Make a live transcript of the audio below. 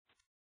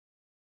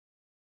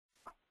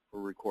We're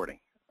recording.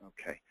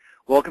 Okay.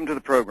 Welcome to the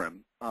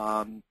program.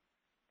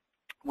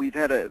 We've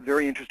had a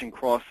very interesting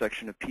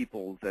cross-section of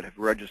people that have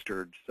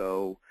registered,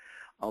 so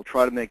I'll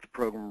try to make the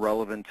program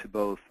relevant to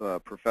both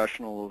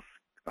professionals,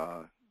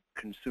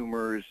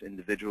 consumers,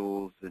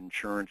 individuals,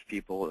 insurance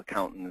people,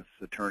 accountants,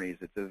 attorneys.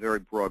 It's a very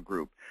broad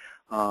group.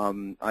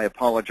 I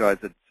apologize.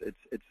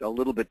 It's a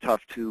little bit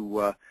tough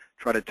to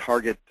try to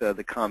target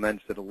the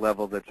comments at a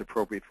level that's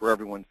appropriate for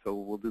everyone, so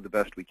we'll do the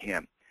best we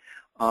can.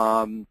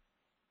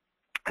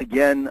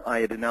 Again, I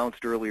had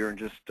announced earlier, and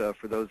just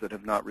for those that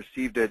have not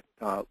received it,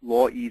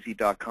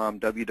 laweasy.com,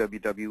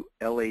 www.laweasy,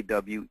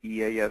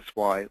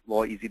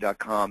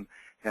 laweasy.com,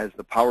 has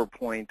the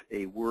PowerPoint,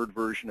 a Word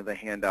version of the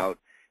handout,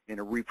 and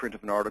a reprint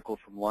of an article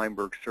from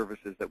Lineberg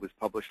Services that was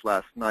published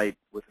last night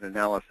with an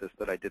analysis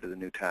that I did of the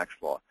new tax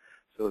law.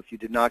 So if you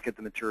did not get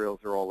the materials,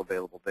 they're all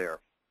available there.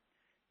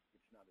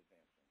 It's not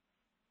advancing.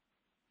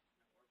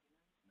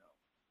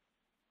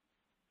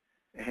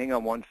 No. Hang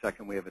on one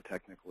second. We have a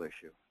technical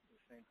issue.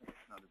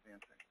 It's not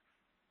advancing.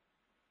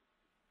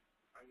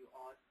 Are you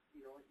on?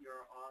 You know,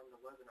 you're on the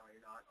webinar.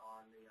 You're not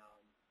on the.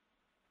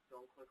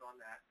 Don't click on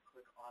that.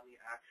 Click on the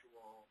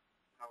actual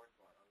power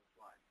slide on the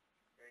slide.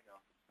 There you go.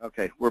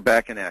 Okay, we're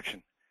back in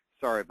action.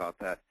 Sorry about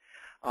that.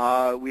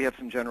 We have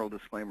some general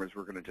disclaimers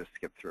we're going to just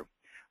skip through.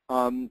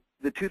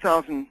 The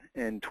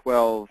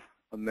 2012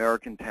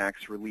 American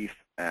Tax Relief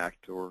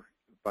Act, or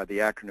by the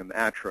acronym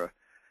ATRA,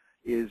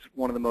 is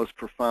one of the most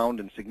profound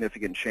and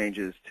significant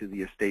changes to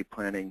the estate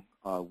planning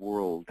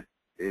world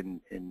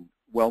in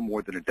well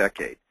more than a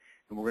decade.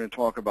 And we're going to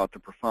talk about the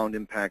profound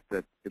impact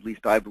that, at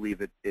least I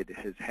believe, it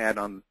has had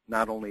on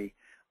not only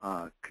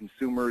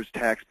consumers,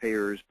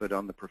 taxpayers, but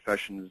on the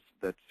professions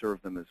that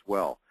serve them as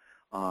well.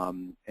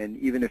 And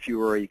even if you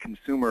are a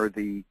consumer,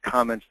 the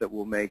comments that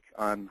we'll make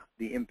on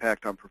the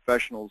impact on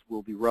professionals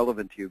will be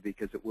relevant to you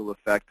because it will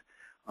affect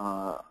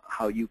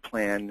how you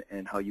plan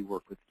and how you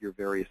work with your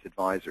various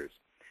advisors.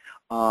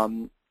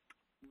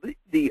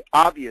 The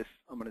obvious,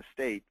 I'm going to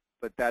state,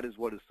 but that is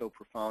what is so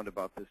profound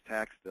about this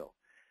tax bill.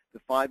 The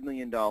 $5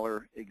 million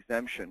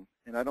exemption,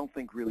 and I don't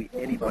think really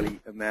anybody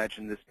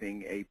imagined this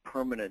being a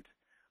permanent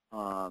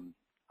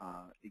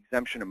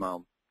exemption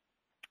amount.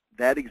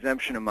 That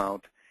exemption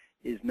amount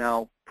is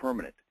now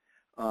permanent.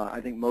 I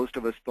think most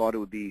of us thought it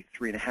would be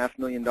 $3.5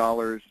 million.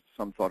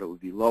 Some thought it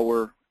would be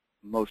lower.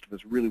 Most of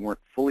us really weren't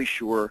fully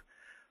sure.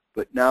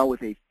 But now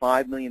with a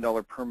 $5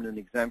 million permanent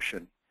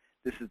exemption,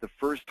 this is the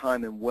first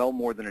time in well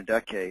more than a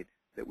decade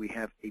that we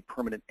have a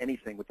permanent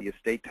anything with the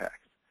estate tax.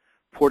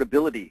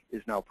 Portability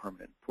is now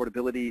permanent.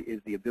 Portability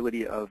is the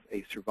ability of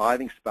a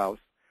surviving spouse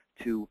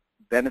to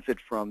benefit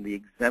from the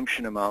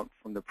exemption amount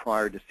from the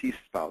prior deceased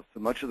spouse. So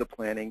much of the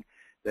planning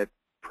that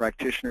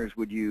practitioners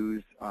would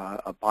use,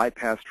 a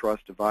bypass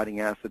trust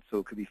dividing assets so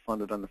it could be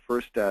funded on the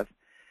first death,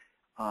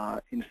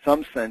 in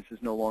some sense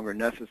is no longer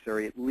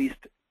necessary, at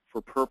least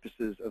for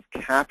purposes of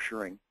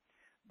capturing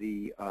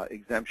the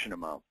exemption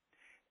amount.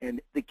 And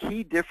the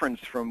key difference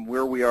from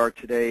where we are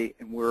today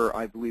and where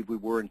I believe we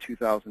were in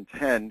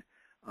 2010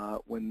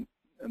 when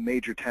a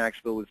major tax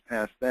bill was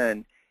passed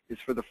then is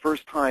for the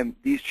first time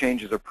these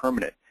changes are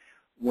permanent.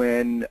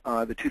 When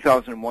the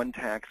 2001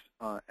 Tax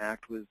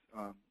Act was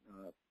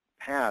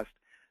passed,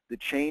 the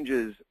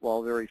changes,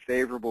 while very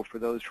favorable for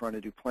those trying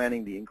to do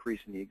planning, the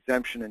increase in the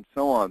exemption and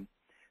so on,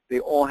 they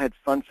all had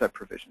sunset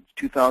provisions.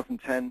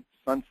 2010,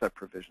 sunset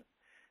provision.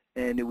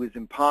 And it was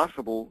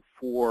impossible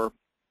for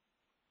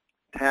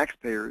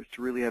taxpayers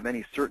to really have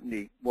any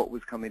certainty what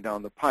was coming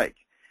down the pike.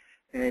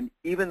 And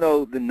even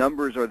though the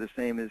numbers are the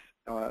same as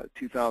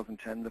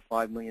 2010, the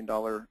 $5 million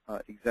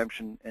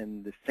exemption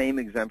and the same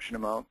exemption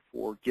amount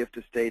for gift,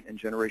 estate, and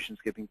generation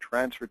skipping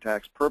transfer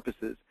tax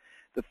purposes,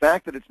 the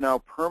fact that it's now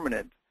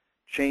permanent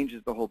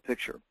changes the whole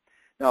picture.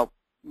 Now,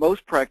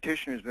 most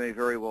practitioners may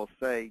very well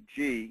say,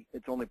 gee,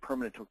 it's only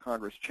permanent until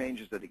Congress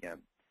changes it again.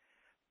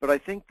 But I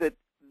think that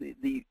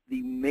the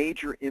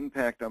major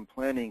impact on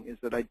planning is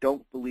that I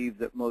don't believe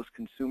that most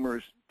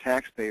consumers,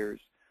 taxpayers,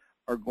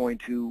 are going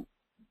to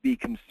be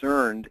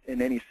concerned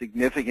in any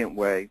significant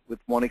way, with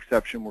one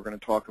exception we're going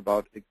to talk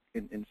about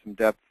in some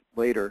depth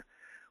later,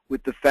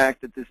 with the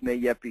fact that this may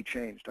yet be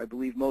changed. I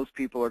believe most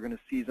people are going to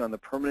seize on the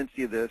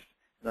permanency of this,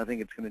 and I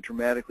think it's going to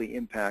dramatically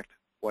impact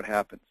what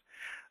happens.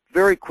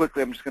 Very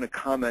quickly, I'm just going to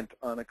comment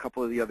on a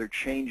couple of the other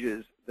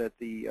changes that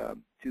the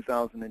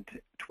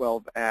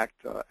 2012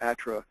 Act,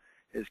 ATRA,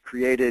 has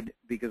created,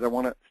 because I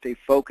want to stay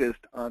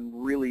focused on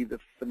really the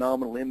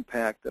phenomenal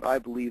impact that I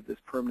believe this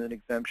permanent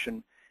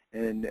exemption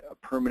and a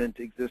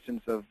permanent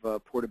existence of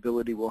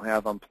portability will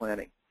have on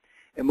planning.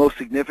 And most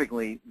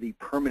significantly, the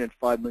permanent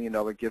 $5 million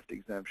gift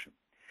exemption.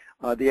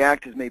 The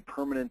Act has made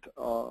permanent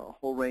a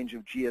whole range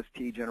of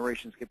GST,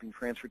 generation skipping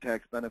transfer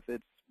tax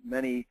benefits.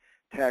 Many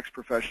tax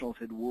professionals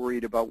had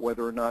worried about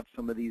whether or not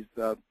some of these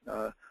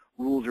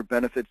rules or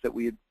benefits that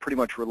we had pretty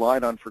much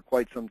relied on for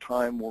quite some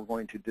time were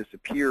going to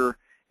disappear,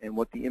 and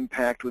what the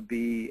impact would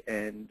be,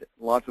 and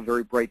lots of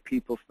very bright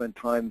people spent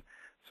time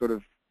sort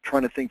of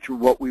trying to think through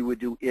what we would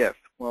do if.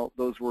 Well,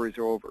 those worries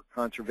are over.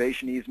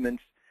 Conservation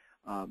easements,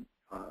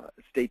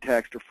 estate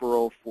tax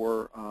deferral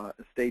for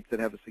estates that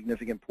have a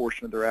significant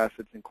portion of their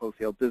assets in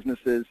close-held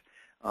businesses,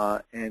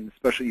 and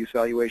special use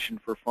valuation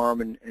for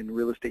farm and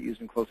real estate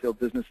used in close-held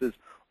businesses,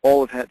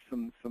 all have had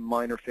some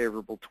minor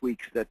favorable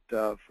tweaks that,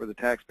 for the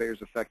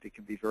taxpayers affected,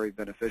 can be very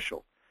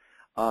beneficial.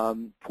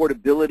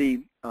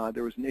 Portability,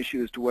 there was an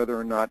issue as to whether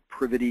or not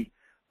privity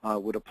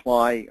would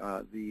apply.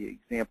 The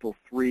example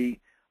 3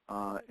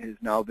 has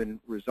now been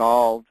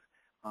resolved.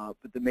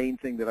 But the main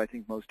thing that I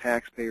think most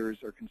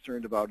taxpayers are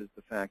concerned about is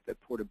the fact that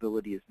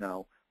portability is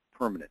now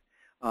permanent.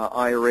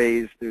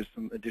 IRAs, there's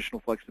some additional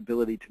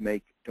flexibility to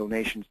make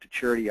donations to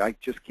charity. I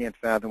just can't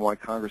fathom why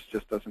Congress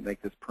just doesn't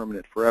make this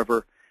permanent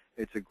forever.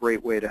 It's a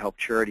great way to help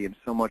charity, and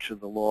so much of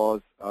the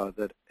laws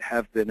that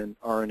have been and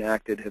are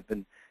enacted have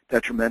been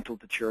detrimental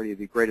to charity. It would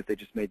be great if they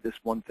just made this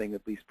one thing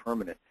at least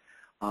permanent.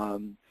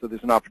 So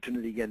there's an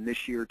opportunity again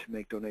this year to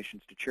make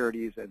donations to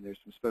charities, and there's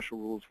some special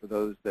rules for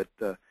those that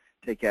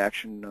take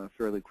action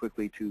fairly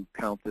quickly to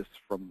count this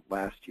from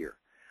last year.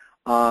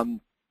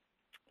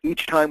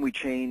 Each time we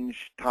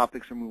change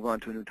topics or move on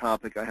to a new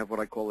topic, I have what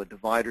I call a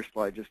divider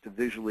slide just to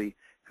visually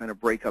kind of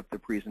break up the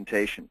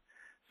presentation.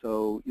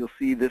 So you'll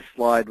see this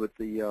slide with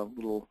the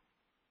little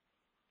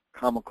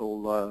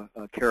comical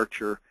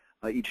caricature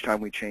each time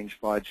we change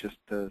slides, just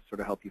to sort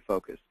of help you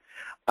focus.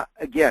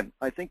 Again,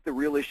 I think the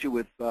real issue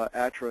with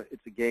ATRA,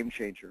 it's a game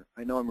changer.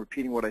 I know I'm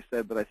repeating what I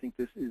said, but I think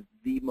this is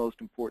the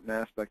most important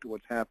aspect of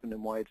what's happened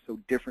and why it's so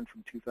different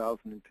from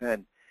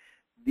 2010.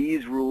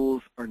 These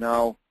rules are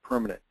now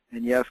permanent.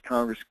 And yes,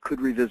 Congress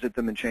could revisit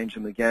them and change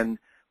them again,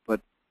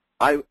 but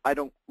I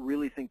don't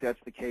really think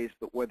that's the case.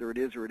 But whether it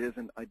is or it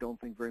isn't, I don't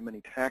think very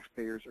many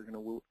taxpayers are going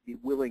to be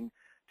willing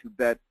to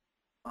bet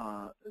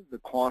the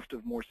cost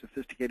of more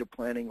sophisticated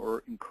planning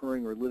or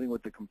incurring or living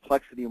with the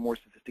complexity of more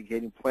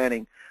sophisticated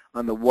planning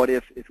on the what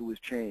if it was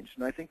changed.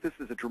 And I think this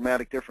is a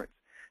dramatic difference.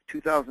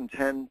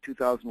 2010,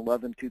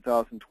 2011,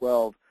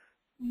 2012,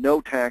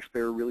 no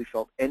taxpayer really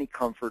felt any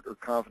comfort or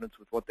confidence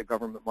with what the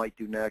government might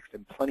do next,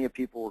 and plenty of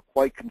people were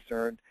quite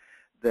concerned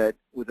that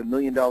with a $1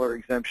 million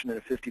exemption and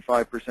a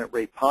 55%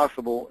 rate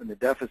possible in the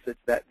deficits,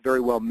 that very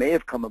well may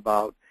have come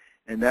about,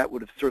 and that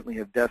would have certainly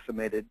have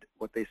decimated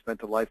what they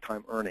spent a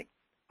lifetime earning.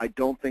 I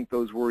don't think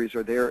those worries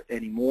are there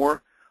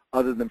anymore,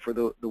 other than for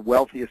the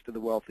wealthiest of the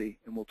wealthy,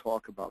 and we'll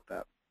talk about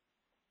that.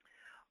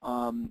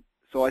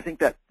 So I think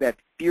that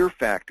fear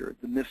factor,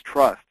 the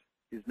mistrust,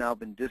 has now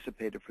been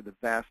dissipated for the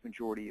vast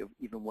majority of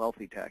even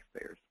wealthy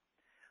taxpayers.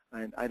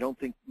 And I don't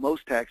think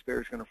most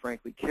taxpayers are going to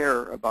frankly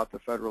care about the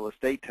federal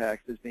estate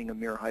tax as being a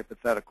mere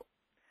hypothetical.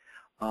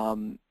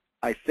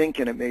 I think,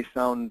 and it may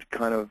sound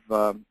kind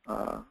of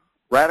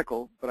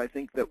radical, but I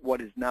think that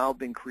what has now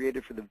been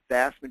created for the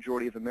vast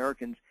majority of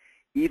Americans,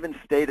 even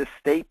state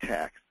estate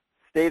tax,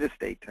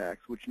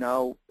 which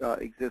now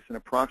exists in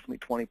approximately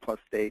 20+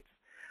 states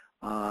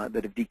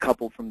that have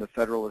decoupled from the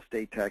federal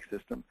estate tax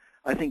system,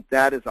 I think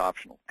that is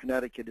optional.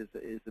 Connecticut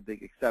is a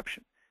big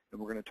exception,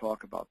 and we're going to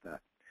talk about that.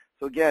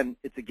 So again,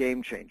 it's a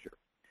game changer.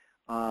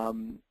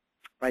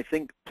 I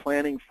think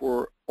planning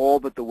for all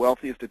but the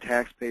wealthiest of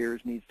taxpayers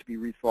needs to be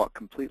rethought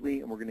completely,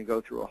 and we're going to go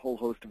through a whole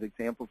host of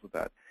examples of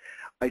that.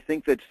 I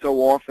think that so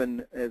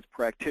often as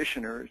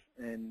practitioners,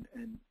 and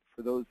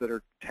for those that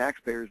are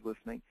taxpayers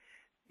listening,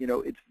 you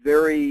know, it's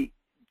very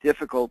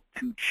difficult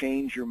to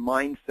change your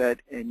mindset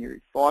and your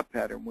thought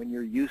pattern when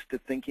you're used to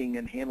thinking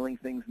and handling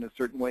things in a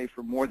certain way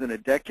for more than a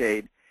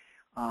decade.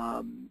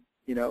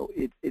 You know,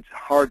 it's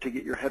hard to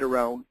get your head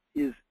around,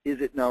 is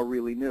it now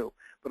really new?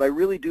 But I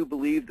really do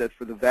believe that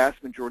for the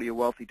vast majority of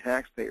wealthy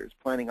taxpayers,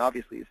 planning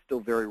obviously is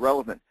still very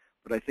relevant,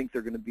 but I think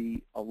there are going to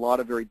be a lot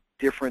of very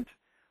different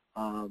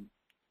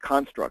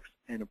constructs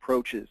and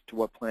approaches to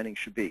what planning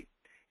should be.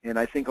 And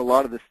I think a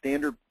lot of the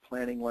standard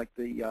planning, like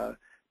the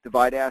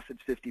divide assets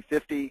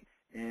 50-50,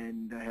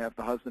 and have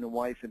the husband and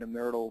wife in a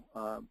marital,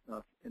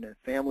 in a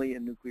family, a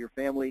nuclear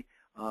family,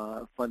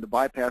 fund a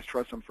bypass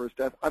trust on first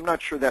death, I'm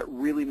not sure that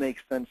really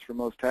makes sense for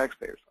most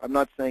taxpayers. I'm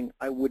not saying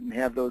I wouldn't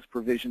have those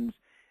provisions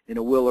in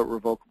a will or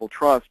revocable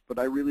trust, but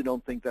I really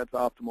don't think that's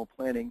optimal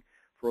planning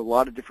for a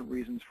lot of different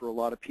reasons for a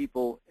lot of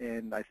people,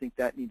 and I think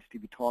that needs to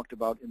be talked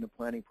about in the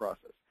planning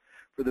process.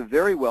 For the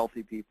very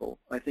wealthy people,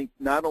 I think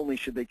not only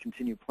should they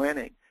continue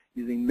planning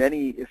using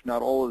many, if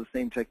not all, of the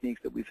same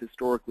techniques that we've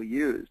historically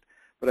used,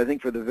 but I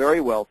think for the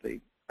very wealthy,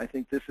 I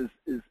think this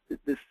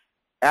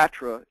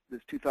ATRA,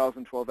 this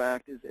 2012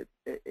 Act, is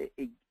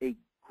a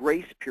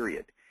grace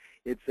period.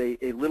 It's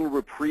a little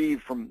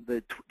reprieve from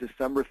the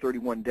December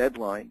 31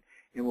 deadline,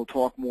 and we'll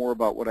talk more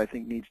about what I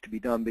think needs to be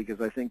done,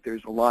 because I think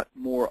there's a lot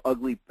more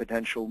ugly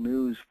potential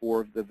news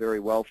for the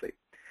very wealthy.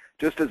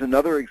 Just as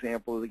another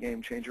example of the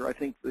game changer, I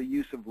think the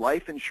use of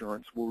life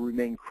insurance will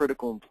remain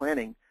critical in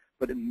planning,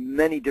 but in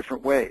many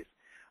different ways.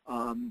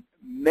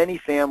 Many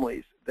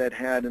families that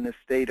had an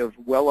estate of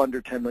well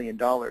under $10 million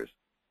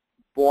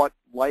bought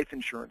life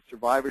insurance,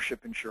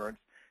 survivorship insurance,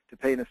 to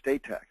pay an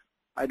estate tax.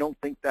 I don't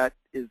think that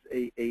is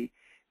a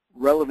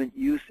relevant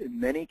use in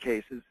many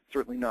cases,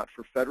 certainly not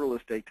for federal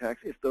estate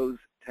tax, if those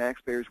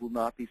taxpayers will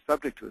not be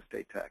subject to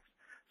estate tax.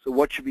 So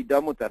what should be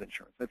done with that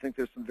insurance? I think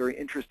there's some very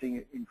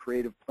interesting and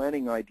creative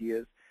planning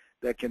ideas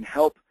that can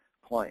help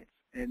clients,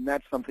 and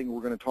that's something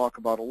we're going to talk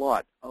about a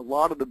lot. A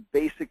lot of the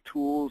basic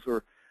tools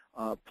or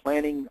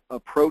planning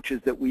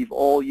approaches that we've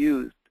all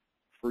used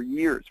for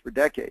years, for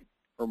decades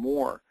or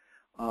more,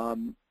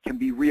 can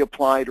be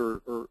reapplied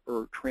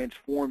or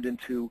transformed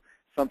into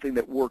something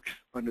that works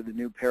under the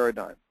new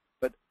paradigm.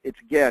 But it's,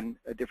 again,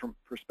 a different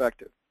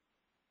perspective.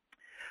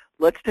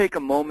 Let's take a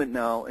moment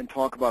now and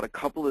talk about a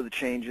couple of the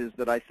changes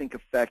that I think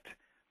affect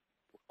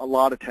a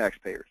lot of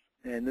taxpayers.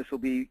 And this will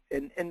be,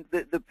 and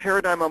the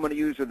paradigm I'm going to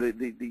use, or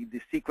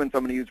the sequence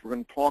I'm going to use, we're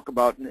going to talk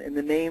about, and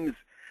the names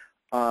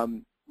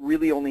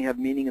really only have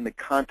meaning in the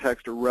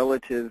context or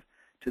relative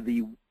to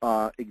the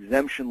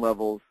exemption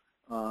levels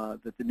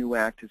that the new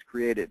act has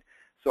created.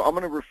 So I'm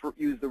going to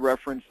use the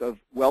reference of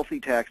wealthy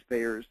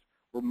taxpayers,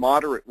 or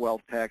moderate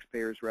wealth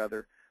taxpayers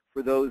rather,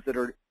 for those that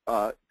are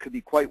could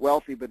be quite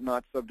wealthy but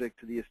not subject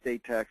to the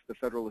estate tax, the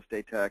federal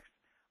estate tax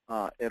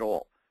at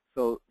all.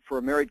 So for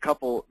a married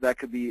couple, that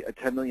could be a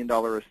 $10 million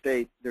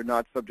estate. They're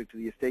not subject to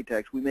the estate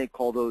tax. We may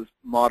call those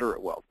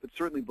moderate wealth, but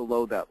certainly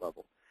below that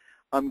level.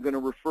 I'm going to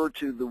refer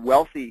to the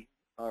wealthy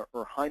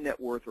or high net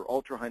worth or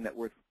ultra high net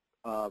worth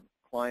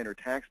client or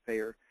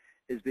taxpayer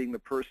as being the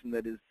person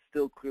that is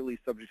still clearly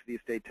subject to the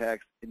estate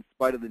tax in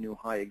spite of the new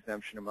high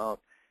exemption amount.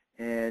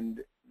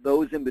 And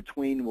those in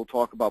between we'll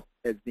talk about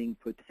as being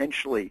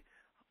potentially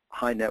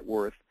high net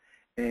worth.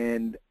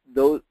 And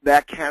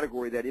that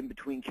category, that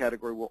in-between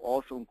category, will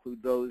also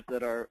include those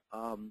that are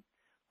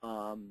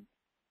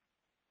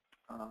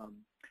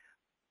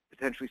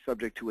potentially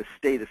subject to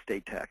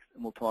estate tax,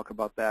 and we'll talk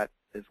about that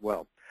as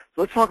well.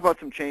 So let's talk about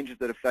some changes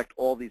that affect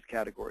all these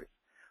categories.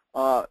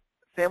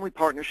 Family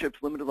partnerships,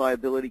 limited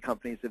liability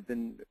companies have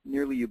been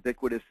nearly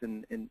ubiquitous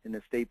in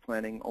estate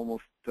planning.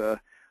 Almost,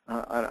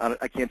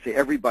 I can't say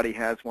everybody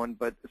has one,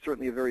 but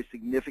certainly a very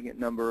significant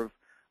number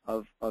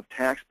of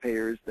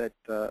taxpayers that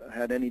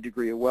had any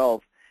degree of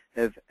wealth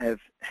have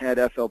had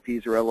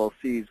FLPs or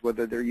LLCs,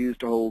 whether they're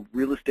used to hold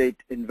real estate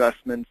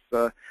investments,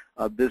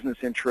 business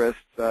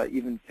interests,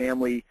 even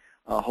family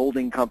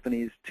holding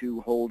companies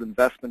to hold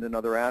investment in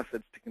other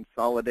assets to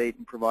consolidate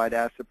and provide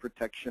asset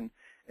protection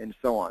and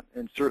so on.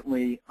 And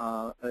certainly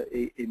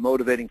a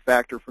motivating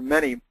factor for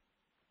many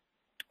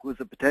was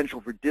the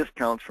potential for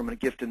discounts from a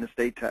gift and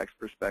estate tax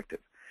perspective.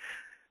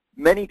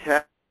 Many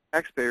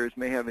taxpayers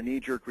may have a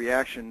knee-jerk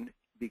reaction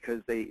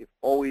because they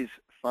always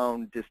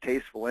found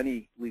distasteful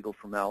any legal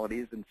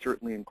formalities, and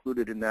certainly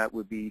included in that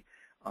would be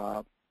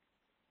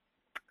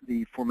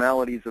the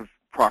formalities of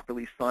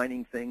properly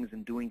signing things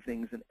and doing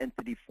things in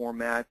entity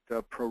format,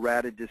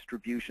 pro-rata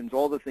distributions,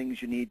 all the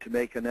things you need to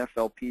make an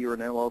FLP or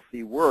an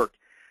LLC work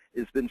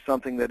has been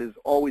something that has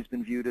always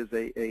been viewed as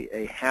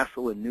a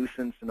hassle and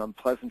nuisance and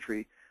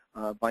unpleasantry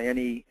by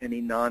any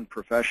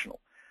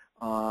non-professional.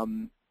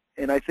 And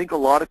I think a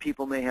lot of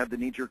people may have the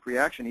knee-jerk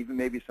reaction, even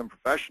maybe some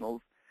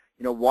professionals,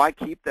 why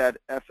keep that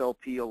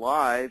FLP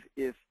alive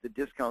if the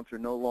discounts are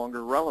no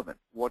longer relevant?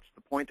 What's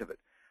the point of it?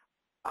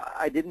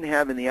 I didn't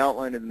have in the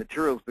outline of the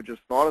materials, but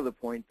just thought of the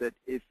point that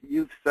if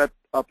you've set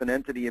up an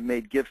entity and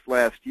made gifts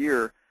last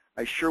year,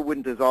 I sure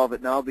wouldn't dissolve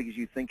it now because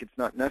you think it's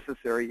not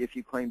necessary if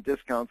you claim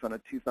discounts on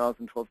a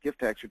 2012 gift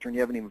tax return you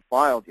haven't even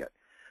filed yet.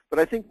 But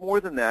I think more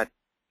than that,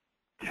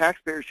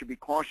 taxpayers should be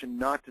cautioned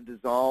not to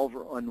dissolve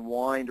or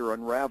unwind or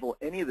unravel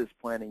any of this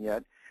planning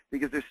yet,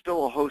 because there's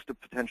still a host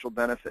of potential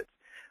benefits.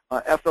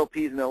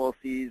 FLPs and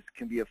LLCs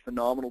can be a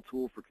phenomenal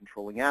tool for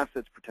controlling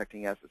assets,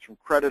 protecting assets from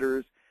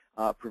creditors,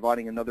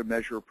 providing another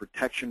measure of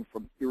protection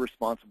from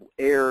irresponsible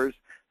heirs.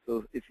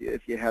 So if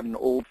you had an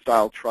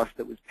old-style trust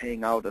that was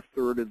paying out a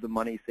third of the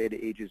money, say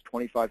to ages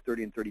 25,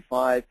 30, and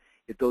 35,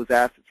 if those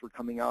assets were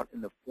coming out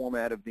in the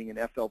format of being an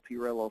FLP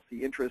or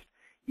LLC interest,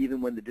 even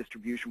when the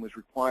distribution was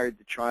required,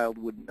 the child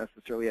wouldn't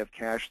necessarily have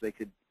cash they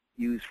could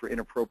use for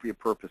inappropriate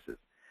purposes.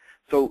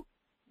 So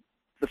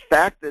the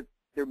fact that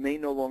there may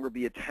no longer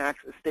be a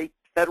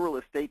federal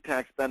estate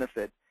tax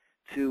benefit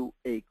to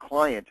a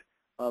client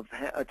of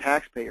a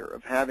taxpayer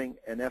of having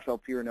an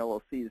FLP or an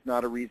LLC is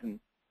not a reason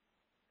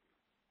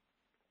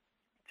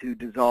to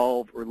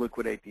dissolve or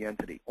liquidate the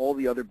entity. All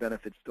the other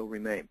benefits still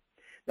remain.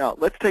 Now,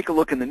 let's take a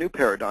look in the new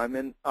paradigm,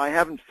 and I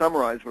haven't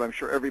summarized, but I'm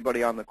sure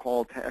everybody on the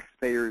call,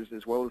 taxpayers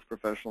as well as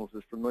professionals,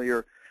 is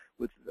familiar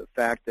with the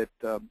fact that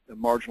the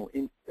marginal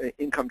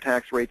income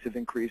tax rates have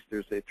increased.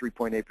 There's a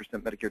 3.8%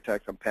 Medicare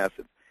tax on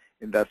passive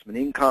investment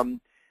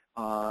income.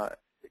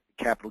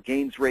 Capital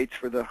gains rates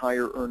for the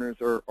higher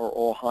earners are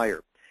all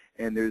higher.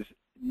 And there's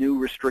new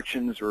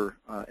restrictions or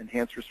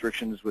enhanced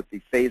restrictions with the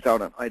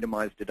phase-out on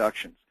itemized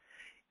deductions.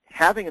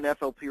 Having an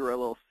FLP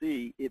or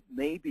LLC, it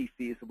may be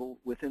feasible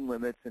within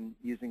limits and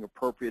using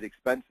appropriate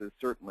expenses,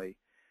 certainly,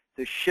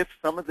 to shift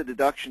some of the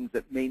deductions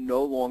that may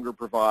no longer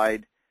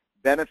provide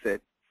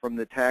benefit from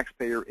the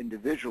taxpayer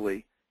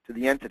individually to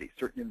the entity.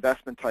 Certain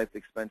investment-type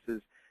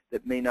expenses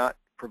that may not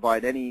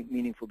provide any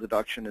meaningful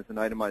deduction as an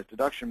itemized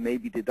deduction may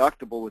be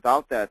deductible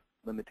without that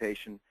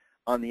limitation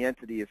on the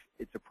entity if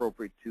it's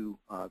appropriate to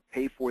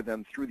pay for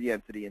them through the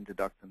entity and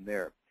deduct them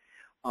there.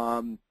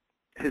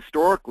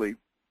 Historically,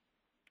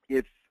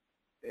 if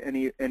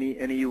any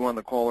of you on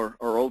the call are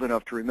old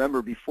enough to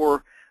remember,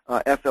 before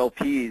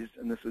FLPs,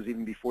 and this was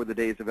even before the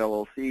days of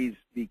LLCs,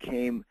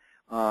 became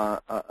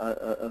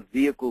a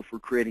vehicle for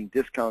creating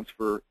discounts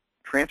for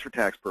transfer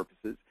tax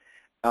purposes,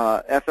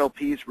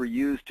 FLPs were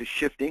used to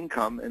shift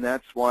income, and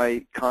that's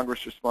why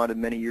Congress responded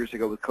many years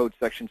ago with Code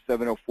Section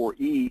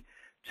 704E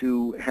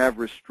to have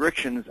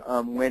restrictions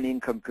on when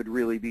income could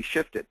really be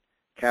shifted,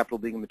 capital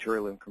being a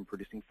material income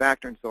producing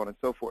factor, and so on and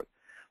so forth.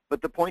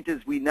 But the point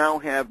is, we now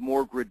have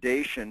more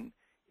gradation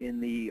in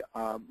the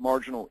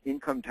marginal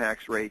income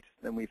tax rates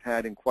than we've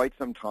had in quite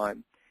some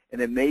time,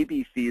 and it may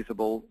be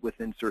feasible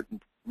within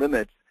certain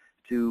limits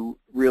to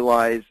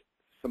realize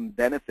some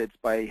benefits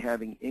by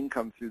having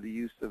income through the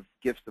use of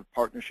gifts of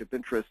partnership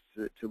interests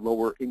to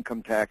lower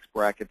income tax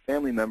bracket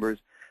family members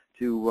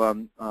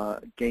to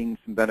gain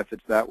some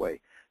benefits that way.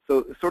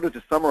 So sort of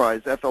to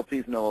summarize,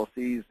 FLPs and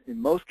LLCs in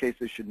most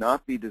cases should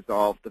not be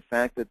dissolved. The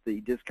fact that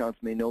the discounts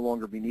may no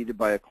longer be needed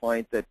by a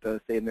client that,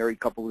 say, a married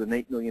couple with an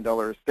 $8 million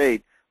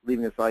estate,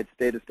 leaving aside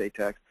state estate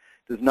tax,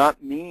 does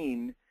not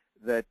mean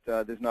that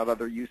there's not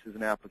other uses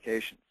and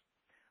applications.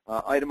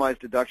 Itemized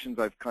deductions,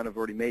 I've kind of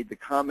already made the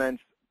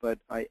comments, but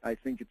I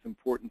think it's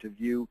important to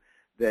view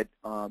that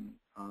or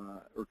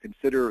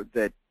consider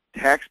that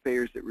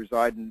taxpayers that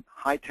reside in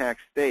high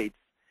tax states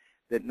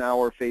that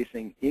now are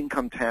facing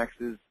income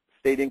taxes,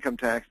 state income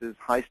taxes,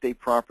 high state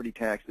property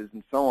taxes,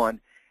 and so on,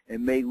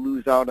 and may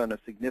lose out on a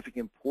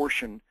significant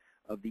portion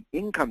of the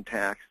income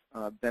tax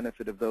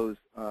benefit of those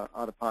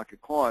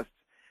out-of-pocket costs,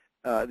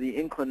 the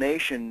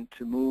inclination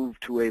to move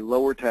to a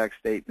lower tax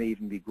state may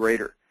even be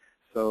greater.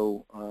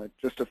 So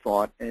just a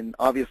thought. And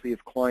obviously,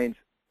 if clients,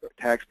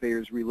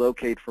 taxpayers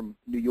relocate from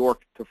New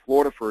York to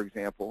Florida, for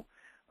example,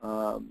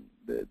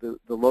 the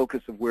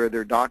locus of where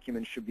their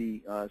documents should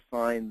be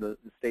signed, the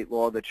state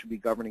law that should be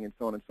governing, and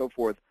so on and so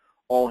forth,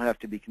 all have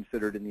to be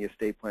considered in the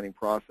estate planning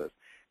process.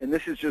 And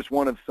this is just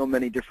one of so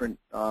many different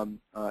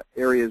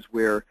areas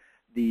where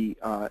the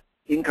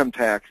income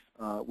tax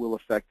will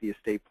affect the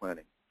estate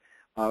planning.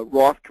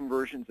 Roth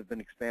conversions have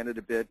been expanded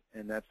a bit,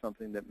 and that's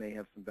something that may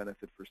have some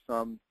benefit for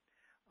some.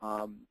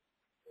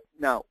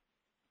 Now,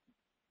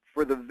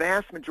 for the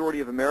vast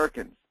majority of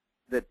Americans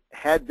that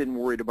had been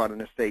worried about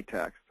an estate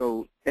tax,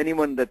 so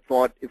anyone that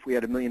thought if we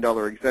had $1 million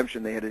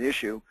exemption they had an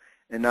issue,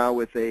 and now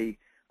with a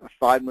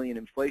 $5 million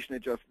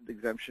inflation-adjusted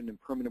exemption and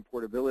permanent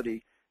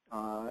portability,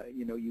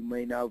 you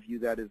may now view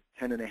that as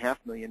 $10.5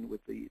 million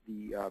with the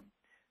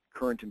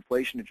current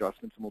inflation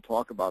adjustments, and we'll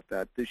talk about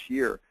that this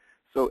year.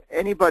 So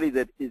anybody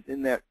that is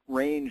in that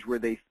range where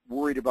they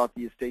worried about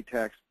the estate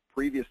tax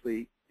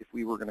previously, if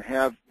we were going to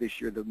have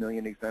this year the $1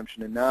 million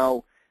exemption, and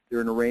now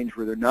they're in a range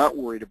where they're not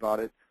worried about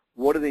it,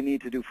 what do they need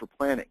to do for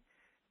planning?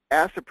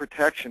 Asset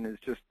protection is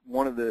just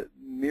one of the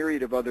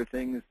myriad of other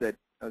things that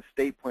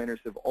estate planners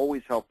have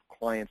always helped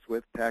clients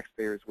with,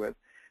 taxpayers with,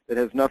 that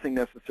has nothing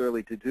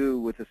necessarily to do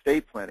with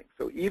estate planning.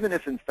 So even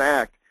if, in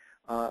fact,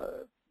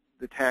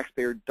 the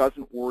taxpayer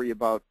doesn't worry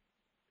about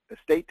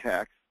estate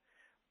tax,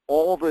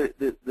 all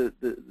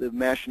the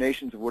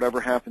machinations of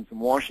whatever happens in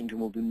Washington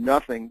will do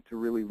nothing to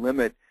really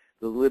limit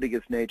the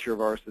litigious nature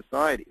of our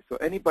society. So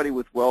anybody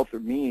with wealth or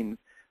means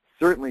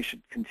certainly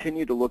should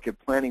continue to look at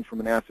planning from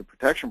an asset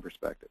protection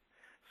perspective.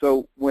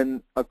 So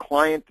when a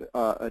client,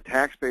 a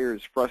taxpayer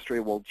is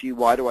frustrated, well, gee,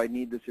 why do I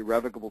need this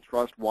irrevocable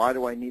trust? Why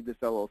do I need this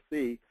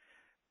LLC?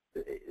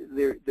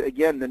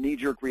 Again, the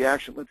knee-jerk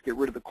reaction, let's get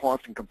rid of the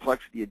cost and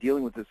complexity of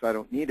dealing with this, I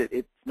don't need it.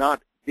 It's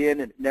not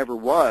been and it never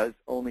was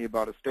only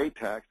about estate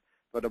tax,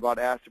 but about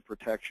asset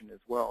protection as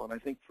well. And I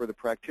think for the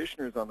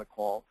practitioners on the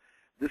call,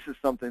 this is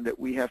something that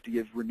we have to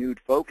give renewed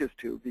focus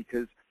to,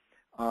 because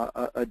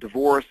a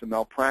divorce, a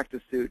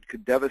malpractice suit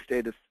could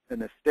devastate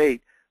an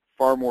estate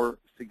far more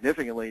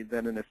significantly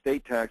than an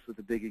estate tax with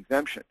a big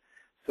exemption.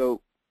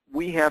 So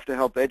we have to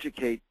help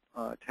educate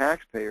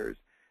taxpayers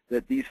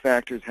that these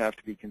factors have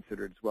to be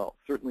considered as well.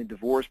 Certainly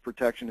divorce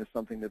protection is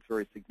something that's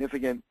very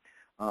significant.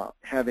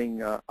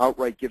 Having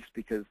outright gifts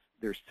because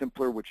they're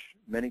simpler, which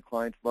many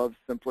clients love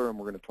simpler, and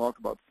we're going to talk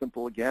about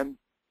simple again,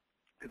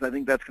 because I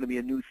think that's going to be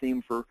a new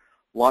theme for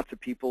lots of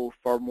people,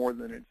 far more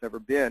than it's ever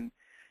been,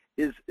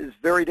 is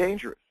very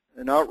dangerous.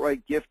 An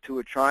outright gift to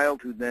a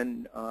child who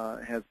then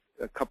has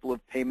a couple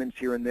of payments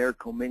here and there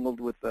commingled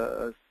with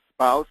a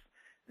spouse,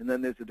 and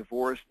then there's a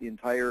divorce, the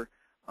entire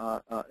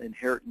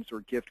inheritance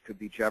or gift could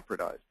be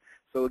jeopardized.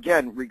 So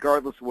again,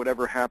 regardless of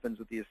whatever happens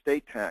with the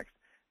estate tax,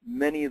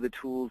 many of the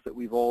tools that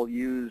we've all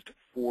used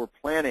for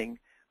planning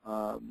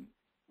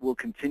will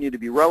continue to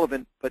be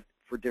relevant, but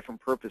for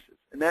different purposes.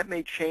 And that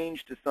may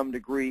change to some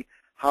degree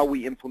how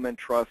we implement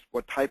trust,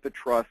 what type of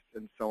trust,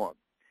 and so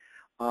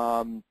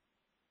on.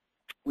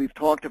 We've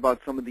talked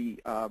about some of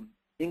the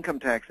income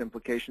tax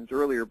implications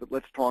earlier, but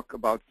let's talk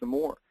about some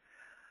more.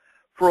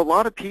 For a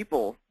lot of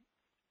people,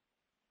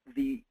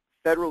 the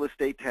federal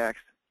estate tax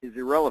is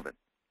irrelevant,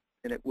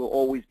 and it will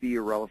always be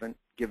irrelevant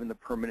given the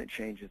permanent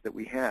changes that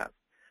we have.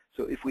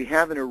 So if we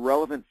have an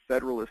irrelevant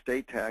federal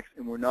estate tax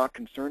and we're not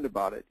concerned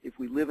about it, if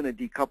we live in a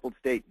decoupled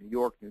state, New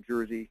York, New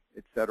Jersey,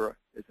 et cetera,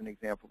 as an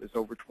example, there's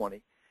over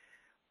 20,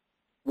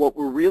 What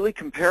we're really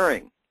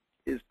comparing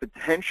is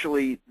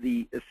potentially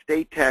the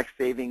estate tax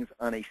savings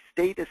on a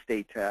state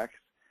estate tax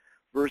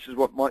versus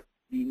what might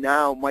be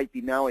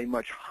now a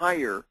much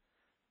higher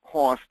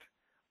cost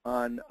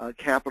on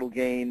capital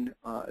gain,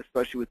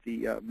 especially with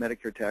the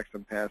Medicare tax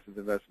on passive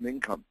investment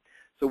income.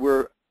 So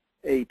where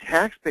a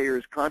taxpayer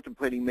is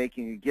contemplating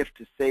making a gift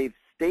to save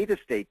state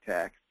estate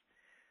tax,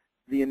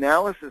 the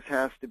analysis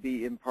has to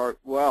be in part,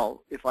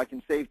 well, if I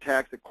can save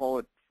tax at, call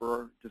it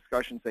for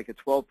discussion's sake, a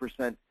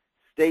 12%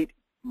 state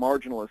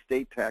marginal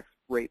estate tax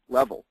rate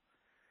level,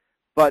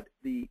 but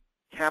the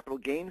capital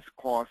gains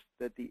cost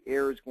that the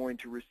heir is going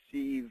to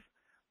receive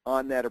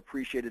on that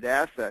appreciated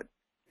asset,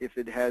 if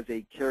it has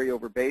a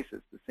carryover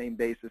basis, the same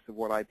basis of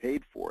what I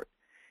paid for it,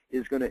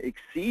 is going to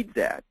exceed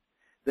that,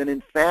 then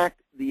in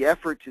fact the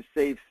effort to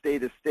save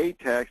state estate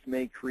tax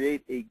may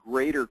create a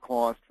greater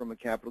cost from a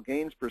capital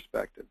gains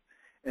perspective.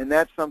 And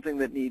that's something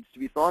that needs to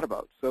be thought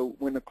about. So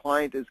when a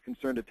client is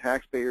concerned, a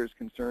taxpayer is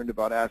concerned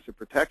about asset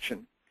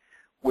protection,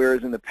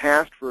 whereas in the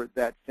past for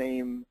that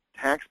same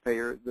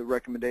taxpayer, the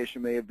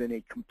recommendation may have been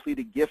a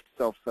completed gift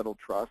self-settled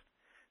trust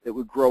that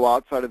would grow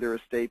outside of their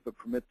estate but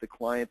permit the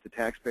client, the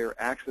taxpayer,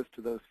 access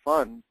to those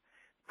funds.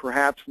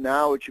 Perhaps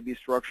now it should be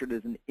structured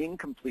as an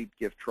incomplete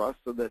gift trust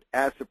so that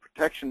asset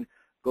protection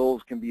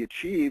goals can be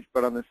achieved,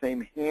 but on the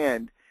same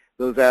hand,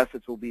 those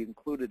assets will be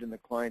included in the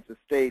client's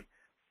estate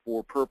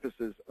for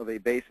purposes of a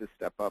basis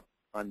step-up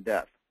on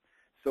death.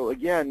 So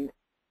again,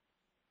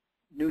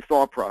 new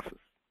thought process.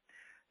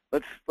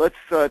 Let's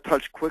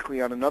touch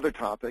quickly on another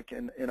topic,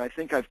 and I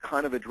think I've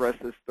kind of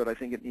addressed this, but I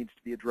think it needs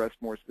to be addressed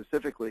more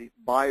specifically,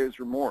 buyer's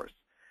remorse.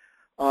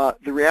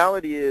 The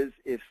reality is,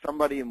 if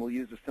somebody, and we'll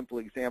use a simple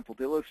example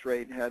to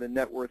illustrate, had a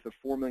net worth of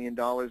 $4 million,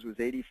 was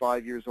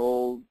 85 years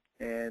old,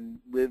 and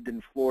lived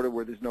in Florida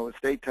where there's no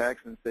estate tax,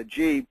 and said,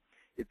 gee,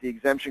 if the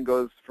exemption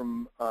goes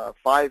from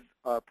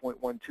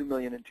 5.12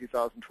 million in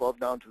 2012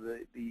 down to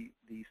the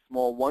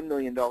small $1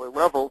 million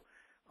level,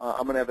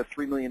 I'm going to have a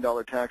 $3 million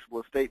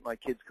taxable estate. My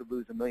kids could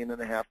lose $1.5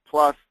 million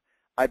plus.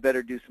 I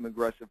better do some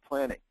aggressive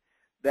planning.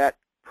 That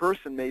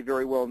person may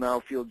very well now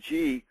feel,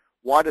 gee,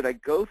 why did I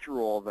go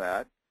through all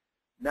that?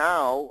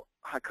 Now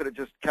I could have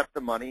just kept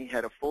the money,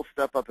 had a full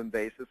step-up in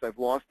basis. I've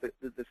lost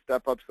the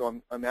step-up,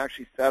 so I'm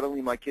actually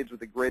saddling my kids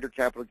with a greater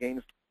capital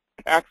gains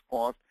tax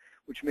cost,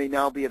 which may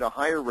now be at a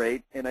higher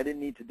rate, and I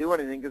didn't need to do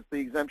anything because the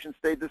exemption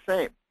stayed the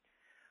same.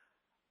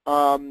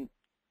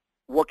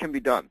 What can be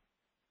done?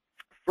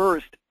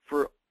 First,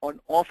 for an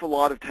awful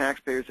lot of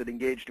taxpayers that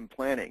engaged in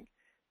planning,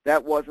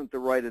 that wasn't the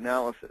right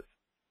analysis.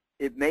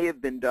 It may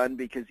have been done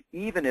because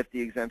even if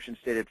the exemption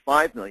stayed at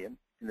 $5 million,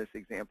 in this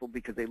example,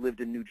 because they lived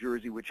in New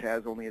Jersey, which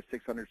has only a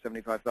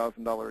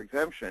 $675,000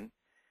 exemption,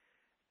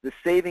 the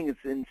savings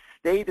in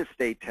state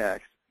estate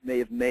tax may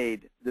have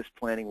made this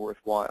planning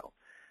worthwhile.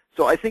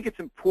 So I think it's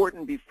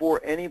important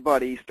before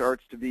anybody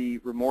starts to be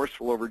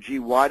remorseful over, gee,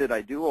 why did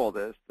I do all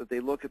this, that they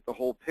look at the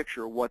whole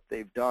picture of what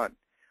they've done.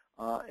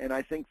 And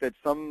I think that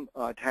some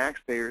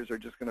taxpayers are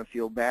just going to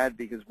feel bad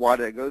because why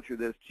did I go through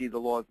this? Gee, the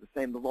law is the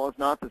same. The law is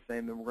not the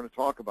same, and we're going to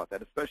talk about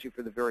that, especially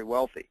for the very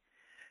wealthy.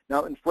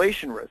 Now,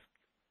 inflation risk.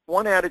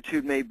 One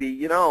attitude may be,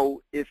 you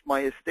know, if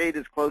my estate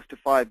is close to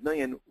 $5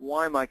 million,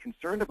 why am I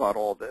concerned about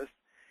all this?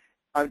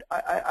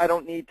 I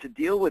don't need to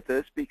deal with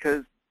this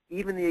because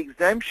even the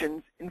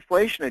exemptions,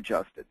 inflation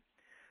adjusted.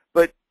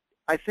 But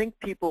I think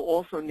people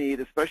also need,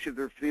 especially if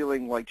they're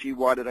feeling like, gee,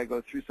 why did I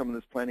go through some of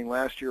this planning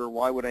last year, or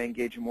why would I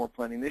engage in more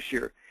planning this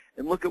year,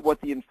 and look at what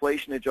the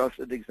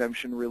inflation-adjusted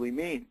exemption really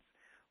means.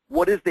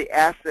 What is the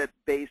asset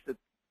base that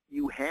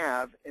you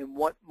have, and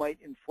what might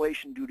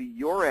inflation do to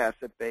your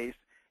asset base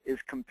is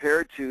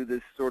compared to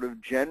this sort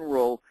of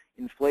general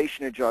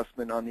inflation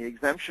adjustment on the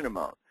exemption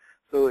amount.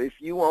 So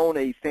if you own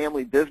a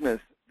family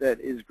business that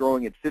is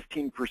growing at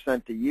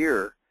 15% a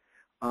year,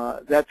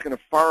 that's going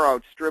to far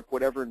outstrip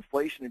whatever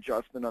inflation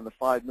adjustment on the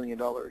 $5 million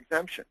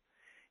exemption.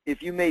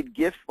 If you made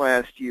gifts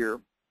last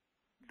year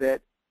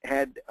that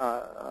had,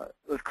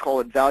 let's call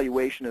it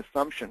valuation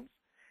assumptions,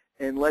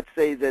 and let's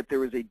say that there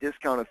was a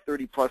discount of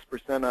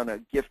 30+% on a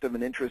gift of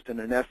an interest in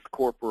an S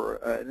Corp or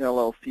an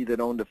LLC that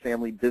owned a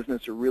family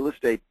business or real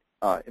estate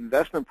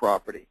investment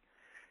property,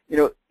 you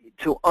know,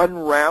 to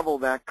unravel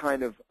that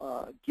kind of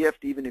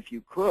gift, even if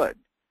you could,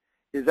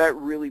 is that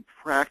really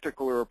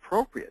practical or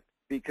appropriate?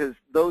 Because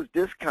those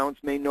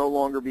discounts may no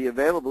longer be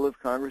available if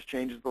Congress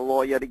changes the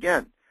law yet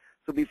again.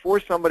 So before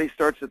somebody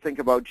starts to think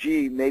about,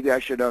 gee, maybe I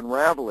should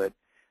unravel it,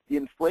 the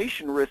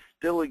inflation risk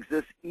still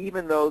exists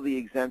even though the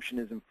exemption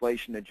is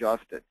inflation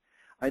adjusted.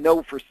 I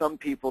know for some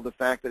people the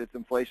fact that it's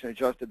inflation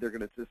adjusted, they're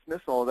going to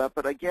dismiss all of that,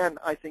 but again,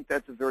 I think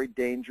that's a very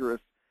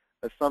dangerous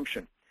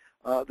assumption.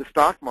 The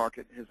stock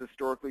market has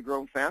historically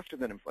grown faster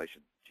than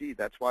inflation. Gee,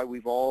 that's why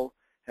we've all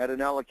had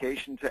an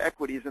allocation to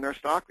equities in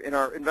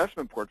our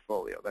investment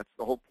portfolio. That's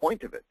the whole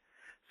point of it.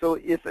 So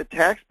if a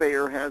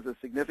taxpayer has a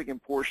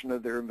significant portion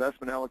of their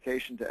investment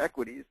allocation to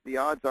equities, the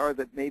odds are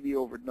that maybe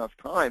over enough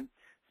time,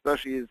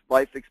 especially as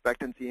life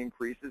expectancy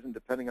increases and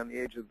depending on the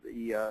age of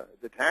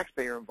the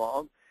taxpayer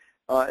involved,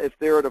 If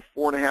they're at a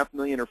 $4.5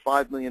 million or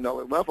 $5 million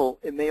level,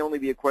 it may only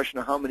be a question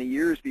of how many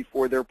years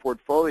before their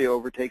portfolio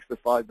overtakes the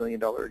 $5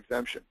 million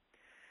exemption.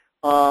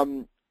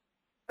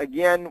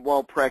 Again,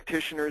 while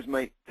practitioners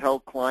might tell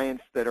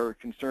clients that are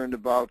concerned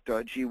about,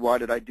 gee, why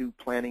did I do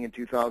planning in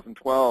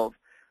 2012?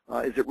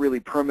 Is it really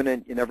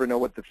permanent? You never know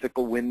what the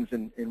fickle winds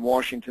in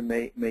Washington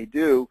may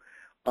do.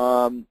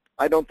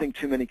 I don't think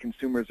too many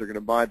consumers are going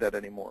to buy that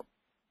anymore.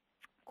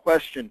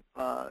 Question,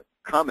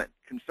 comment,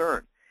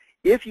 concern.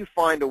 If you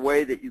find a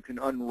way that you can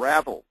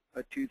unravel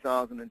a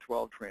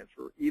 2012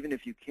 transfer, even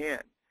if you can,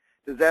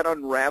 does that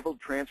unraveled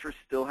transfer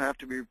still have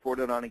to be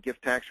reported on a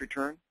gift tax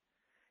return?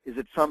 Is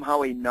it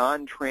somehow a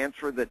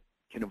non-transfer that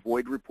can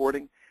avoid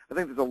reporting? I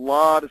think there's a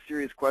lot of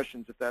serious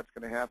questions if that's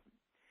going to happen.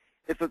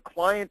 If a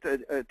client,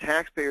 a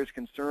taxpayer, is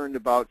concerned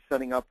about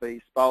setting up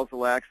a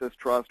spousal access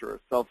trust or a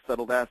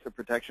self-settled asset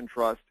protection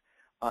trust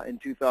in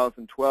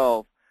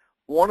 2012,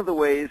 one of the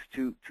ways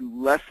to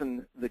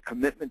lessen the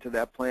commitment to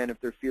that plan if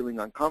they're feeling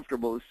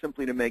uncomfortable is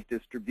simply to make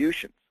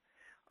distributions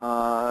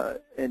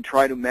and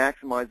try to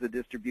maximize the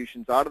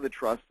distributions out of the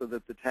trust so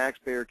that the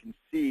taxpayer can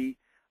see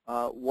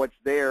what's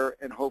there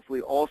and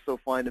hopefully also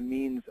find a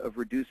means of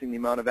reducing the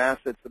amount of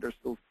assets that are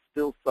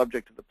still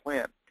subject to the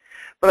plan.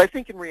 But I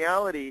think in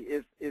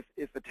reality,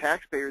 if a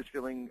taxpayer is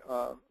feeling,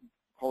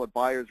 call it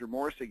buyer's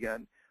remorse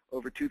again,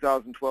 over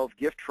 2012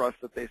 gift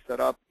trusts that they set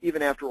up,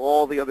 even after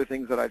all the other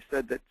things that I've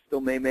said that still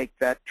may make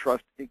that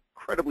trust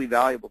incredibly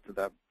valuable to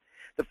them,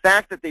 the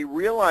fact that they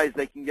realize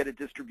they can get a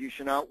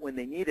distribution out when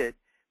they need it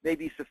may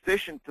be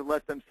sufficient to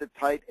let them sit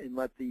tight and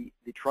let the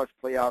trust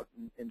play out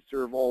and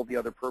serve all the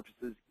other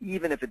purposes,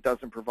 even if it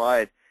doesn't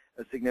provide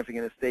a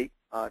significant estate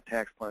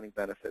tax planning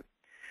benefit.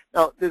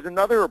 Now, there's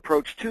another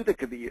approach, too, that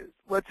could be used.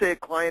 Let's say a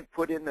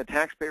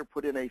taxpayer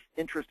put in an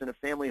interest in a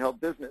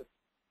family-held business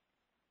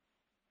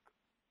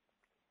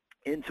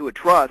into a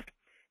trust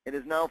and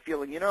is now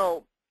feeling, you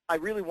know, I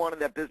really wanted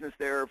that business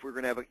there if we're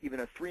going to have even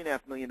a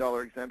 $3.5 million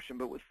exemption,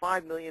 but with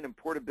 $5 million in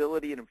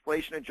portability and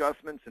inflation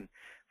adjustments, and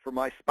for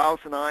my spouse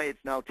and I,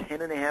 it's now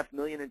 $10.5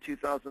 million in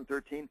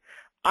 2013.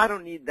 I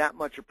don't need that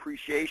much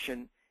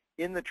appreciation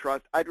in the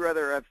trust. I'd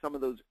rather have some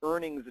of those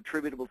earnings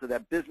attributable to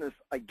that business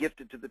I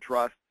gifted to the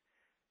trust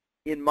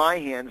in my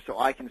hands so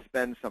I can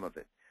spend some of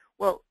it.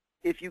 Well,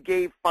 if you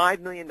gave $5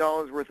 million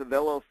worth of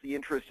LLC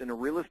interest in a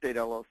real estate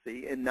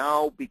LLC, and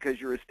now because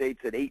your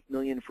estate's at $8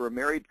 million for a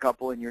married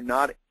couple and you're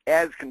not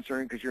as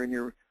concerned because you're in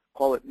your,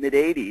 call it,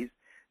 mid-80s,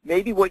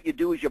 maybe what you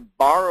do is you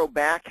borrow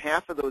back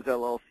half of those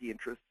LLC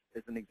interests,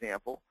 as an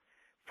example,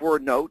 for a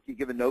note. You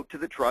give a note to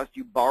the trust,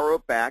 you borrow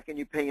it back, and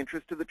you pay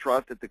interest to the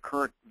trust at the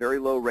current very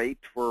low rate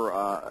for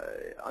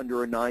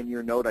under a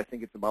 9-year note. I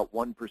think it's about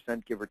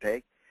 1%, give or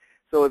take.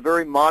 So a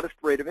very modest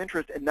rate of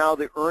interest, and now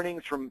the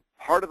earnings from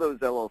part of those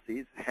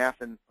LLCs,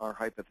 half in our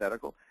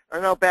hypothetical,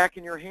 are now back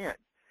in your hands.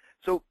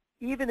 So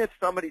even if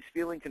somebody's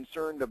feeling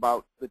concerned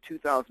about the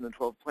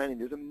 2012 planning,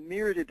 there's a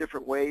myriad of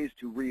different ways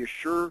to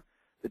reassure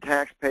the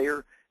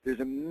taxpayer. There's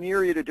a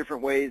myriad of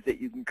different ways that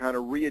you can kind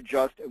of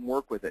readjust and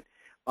work with it.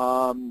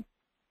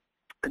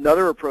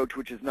 Another approach,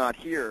 which is not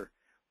here,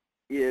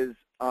 is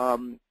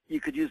you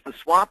could use the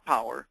swap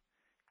power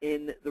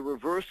in the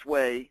reverse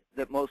way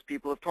that most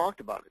people have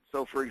talked about it.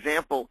 So, for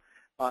example,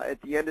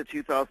 at the end of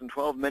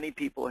 2012, many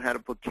people had to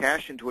put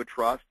cash into a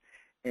trust,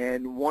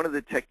 and one of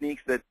the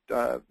techniques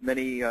that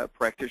many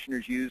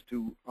practitioners used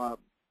to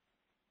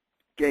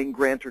gain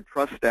grantor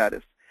trust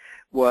status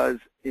was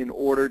in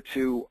order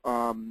to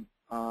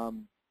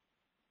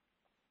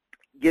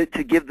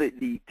give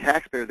the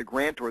taxpayer, the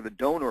grantor, the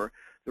donor,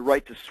 the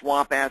right to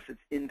swap assets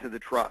into the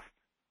trust.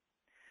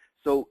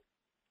 So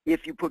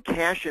if you put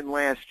cash in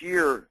last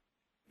year,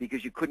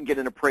 because you couldn't get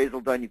an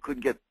appraisal done, you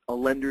couldn't get a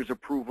lender's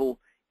approval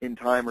in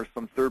time or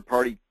some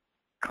third-party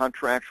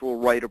contractual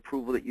right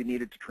approval that you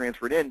needed to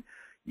transfer it in,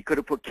 you could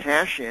have put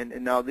cash in,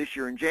 and now this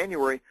year in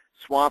January,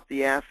 swap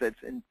the assets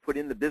and put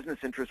in the business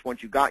interest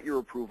once you got your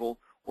approval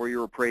or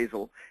your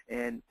appraisal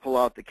and pull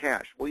out the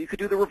cash. Well, you could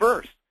do the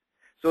reverse.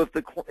 So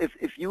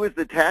if you as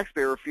the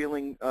taxpayer are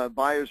feeling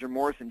buyer's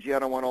remorse and, gee, I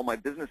don't want all my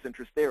business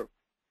interest there,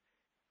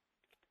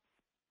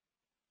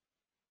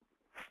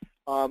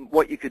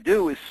 what you could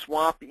do is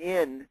swap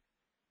in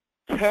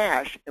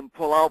cash and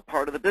pull out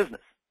part of the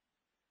business.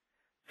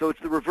 So it's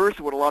the reverse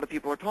of what a lot of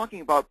people are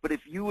talking about. But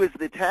if you as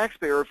the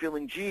taxpayer are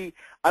feeling, gee,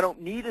 I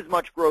don't need as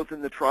much growth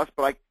in the trust,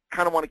 but I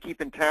kind of want to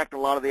keep intact a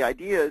lot of the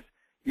ideas,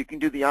 you can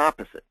do the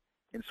opposite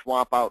and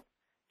swap out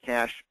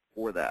cash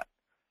for that.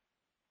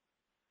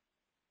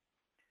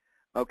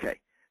 Okay,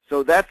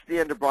 so that's the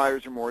end of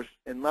buyer's remorse.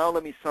 And now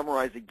let me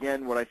summarize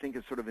again what I think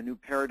is sort of a new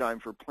paradigm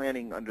for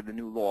planning under the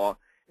new law.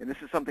 And this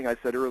is something I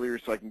said earlier,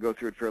 so I can go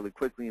through it fairly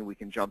quickly and we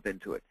can jump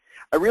into it.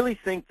 I really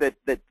think that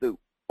the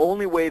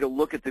only way to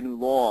look at the new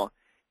law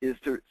is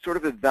to sort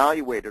of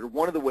evaluate it, or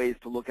one of the ways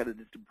to look at it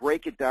is to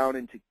break it down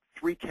into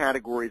 3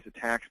 categories of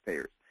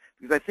taxpayers.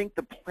 Because I think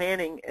the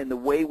planning and the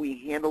way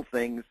we handle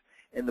things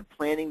and the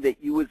planning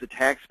that you as a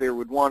taxpayer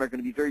would want are going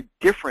to be very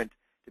different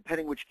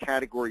depending which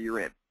category you're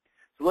in.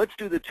 So let's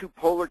do the 2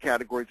 polar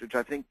categories, which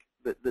I think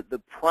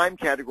the prime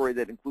category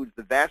that includes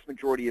the vast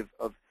majority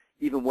of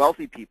even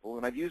wealthy people,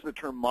 and I've used the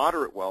term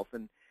moderate wealth,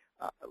 and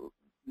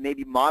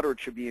maybe moderate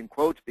should be in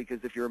quotes, because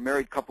if you're a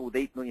married couple with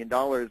 $8 million,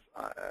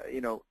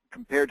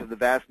 compared to the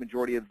vast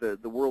majority of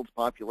the world's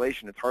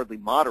population, it's hardly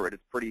moderate.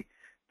 It's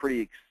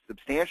pretty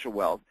substantial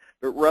wealth.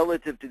 But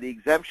relative to the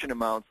exemption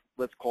amounts,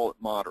 let's call it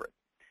moderate.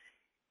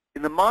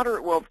 In the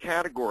moderate wealth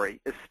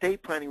category,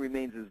 estate planning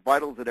remains as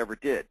vital as it ever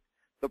did.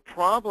 The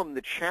problem,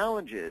 the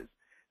challenge is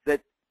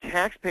that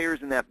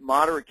taxpayers in that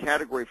moderate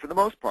category, for the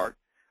most part,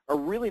 are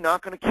really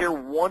not going to care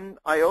one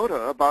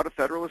iota about a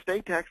federal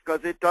estate tax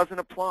because it doesn't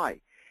apply.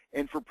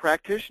 And for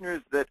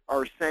practitioners that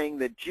are saying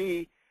that,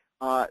 gee,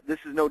 this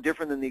is no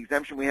different than the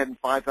exemption we had in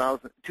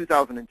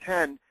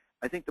 2010,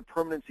 I think the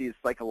permanency is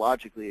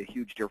psychologically a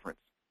huge difference.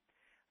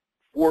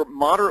 For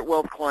moderate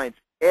wealth clients,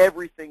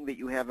 everything that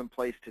you have in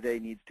place today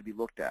needs to be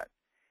looked at.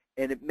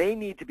 And it may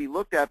need to be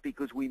looked at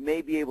because we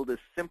may be able to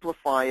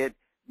simplify it,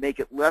 make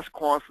it less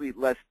costly,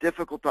 less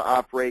difficult to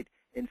operate,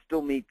 and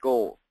still meet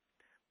goals.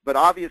 But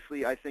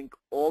obviously, I think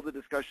all the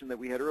discussion that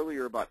we had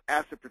earlier about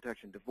asset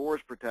protection,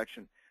 divorce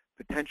protection,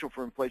 potential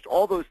for inflation,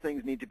 all those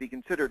things need to be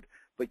considered,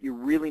 but you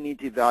really need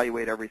to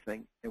evaluate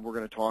everything, and we're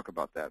going to talk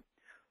about that.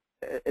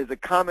 As a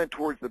comment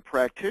towards the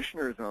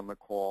practitioners on the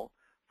call,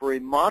 for a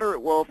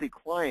moderate wealthy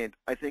client,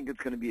 I think it's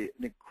going to be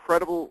an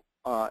incredible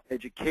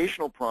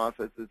educational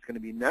process that's going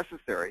to be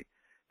necessary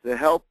to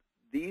help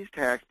these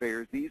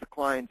taxpayers, these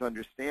clients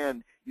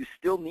understand you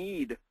still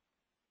need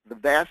the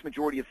vast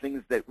majority of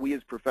things that we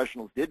as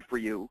professionals did for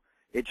you.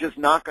 It's just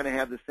not going to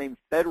have the same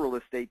federal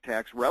estate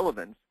tax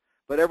relevance,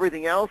 but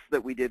everything else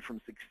that we did, from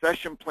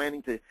succession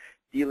planning to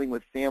dealing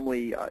with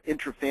family,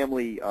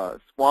 intra-family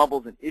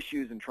squabbles and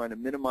issues and trying to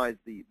minimize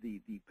the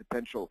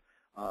potential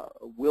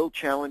will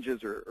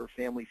challenges or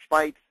family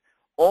fights,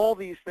 all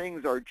these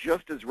things are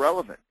just as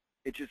relevant.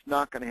 It's just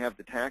not going to have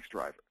the tax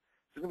driver.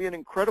 It's going to be an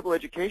incredible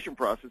education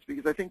process,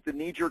 because I think the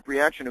knee-jerk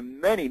reaction of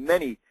many,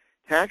 many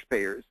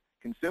taxpayers,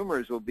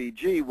 consumers, will be,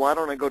 gee, why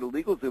don't I go to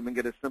LegalZoom and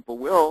get a simple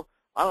will?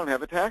 I don't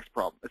have a tax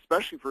problem,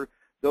 especially for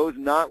those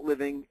not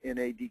living in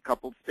a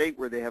decoupled state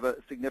where they have a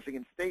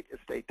significant state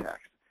estate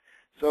tax.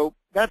 So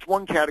that's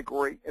one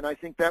category, and I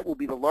think that will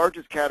be the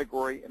largest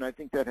category, and I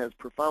think that has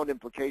profound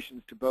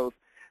implications to both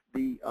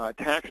the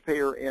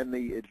taxpayer and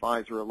the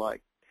advisor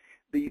alike.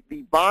 The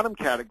bottom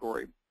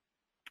category,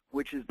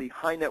 which is the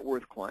high net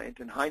worth client,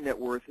 and high net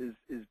worth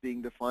is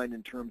being defined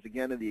in terms,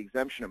 again, of the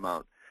exemption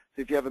amount.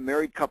 So if you have a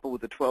married couple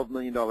with a $12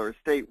 million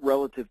estate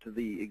relative to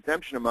the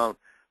exemption amount,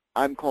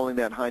 I'm calling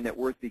that high net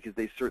worth because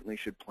they certainly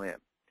should plan.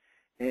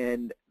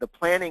 And the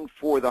planning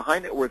for the high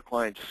net worth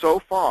client so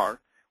far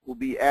will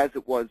be as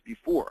it was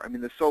before. I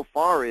mean, the so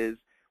far is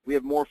we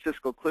have more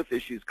fiscal cliff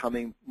issues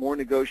coming, more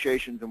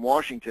negotiations in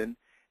Washington,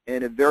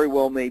 and it very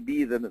well may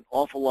be that an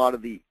awful lot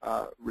of the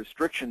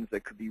restrictions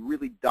that could be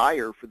really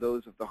dire for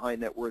those of the high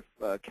net worth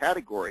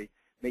category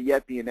may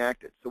yet be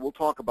enacted. So we'll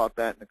talk about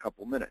that in a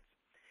couple minutes.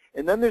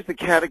 And then there's the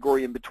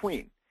category in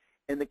between.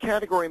 And the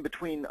category in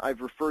between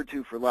I've referred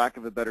to, for lack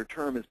of a better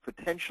term, as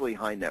potentially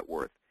high net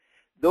worth.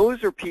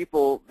 Those are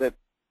people that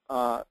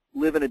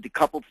live in a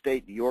decoupled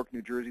state, New York,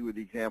 New Jersey were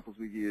the examples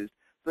we've used.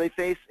 So they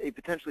face a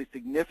potentially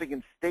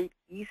significant state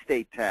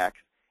estate tax,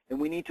 and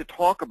we need to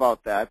talk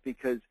about that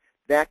because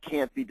that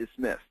can't be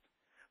dismissed.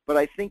 But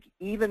I think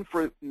even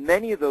for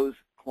many of those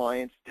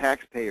clients,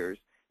 taxpayers,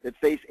 that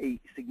face a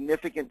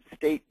significant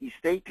state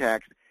estate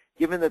tax,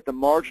 given that the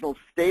marginal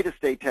state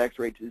estate tax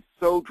rate is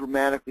so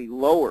dramatically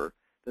lower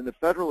than the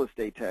federal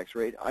estate tax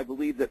rate, I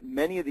believe that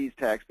many of these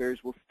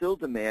taxpayers will still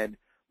demand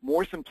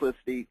more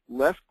simplicity,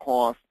 less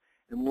cost,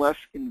 and less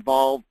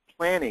involved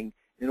planning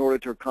in order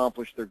to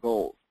accomplish their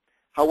goals.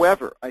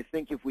 However, I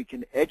think if we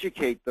can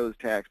educate those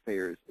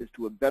taxpayers as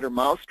to a better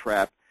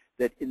mousetrap,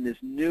 that in this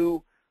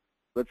new,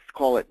 let's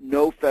call it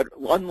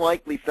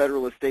unlikely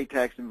federal estate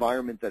tax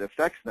environment that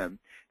affects them,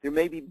 there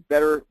may be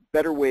better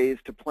ways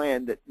to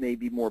plan that may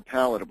be more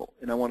palatable.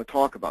 And I want to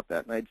talk about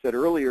that. And I had said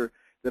earlier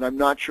that I'm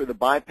not sure the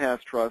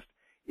bypass trust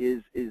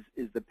is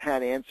the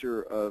pat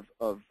answer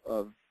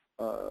for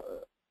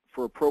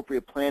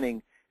appropriate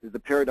planning is the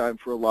paradigm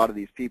for a lot of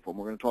these people. And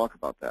we're going to talk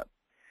about that.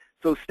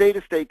 So state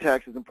estate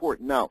tax is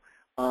important. Now,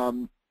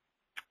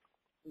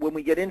 when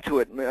we get into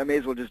it, and I may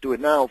as well just do it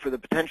now, for the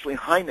potentially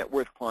high net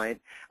worth client,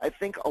 I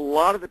think a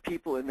lot of the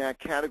people in that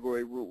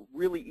category will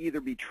really either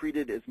be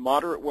treated as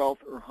moderate wealth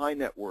or high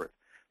net worth.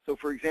 So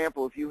for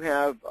example, if you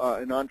have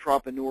an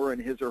entrepreneur in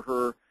his or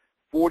her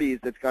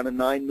 40s that's got a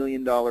 $9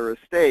 million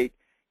estate,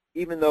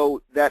 even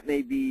though that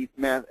may be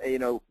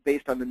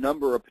based on the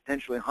number of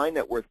potentially high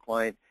net worth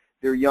client,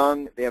 they're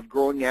young, they have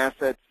growing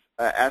asset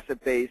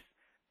base.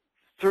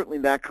 Certainly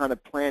that kind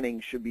of planning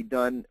should be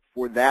done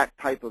for that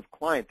type of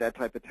client, that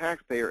type of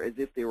taxpayer, as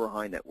if they were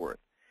high net worth.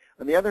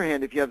 On the other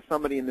hand, if you have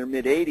somebody in their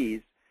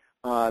mid-80s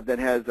that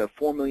has a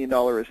 $4 million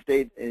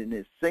estate and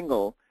is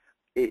single,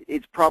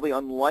 it's probably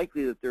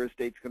unlikely that their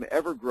estate's going to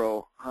ever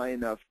grow high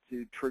enough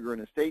to trigger an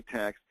estate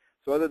tax.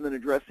 So other than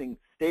addressing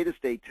state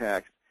estate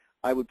tax,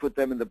 I would put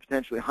them in the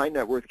potentially high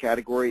net worth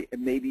category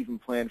and maybe even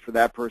plan for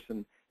that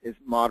person as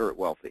moderate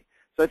wealthy.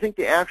 So I think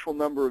the actual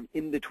number of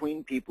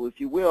in-between people, if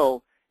you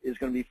will, is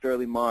going to be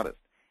fairly modest.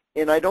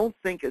 And I don't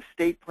think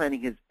estate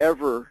planning has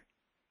ever,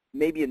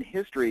 maybe in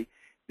history,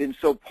 been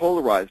so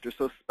polarized or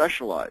so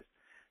specialized.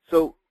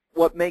 So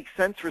what makes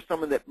sense for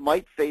someone that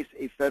might face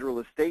a federal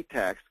estate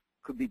tax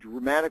could be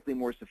dramatically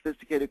more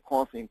sophisticated,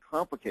 costly, and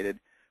complicated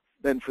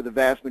than for the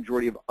vast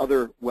majority of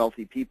other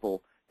wealthy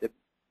people that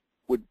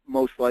would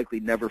most likely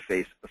never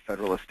face a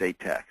federal estate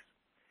tax.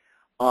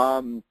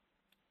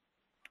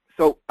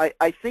 So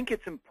I think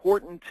it's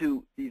important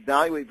to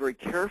evaluate very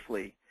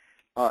carefully,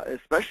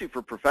 especially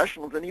for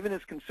professionals and even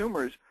as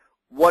consumers,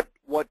 what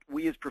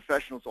we as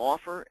professionals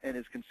offer, and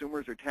as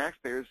consumers or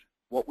taxpayers,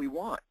 what we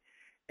want.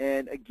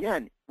 And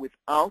again,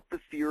 without the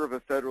fear of a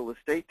federal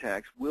estate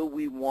tax, will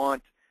we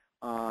want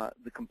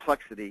the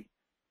complexity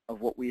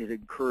of what we had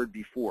incurred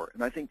before?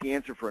 And I think the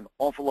answer for an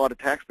awful lot of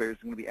taxpayers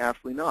is going to be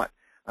absolutely not.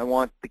 I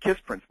want the KISS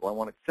principle. I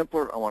want it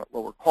simpler. I want it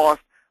lower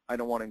cost. I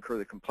don't want to incur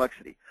the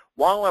complexity.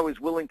 While I was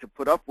willing to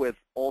put up with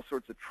all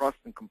sorts of trusts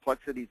and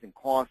complexities and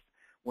costs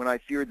when I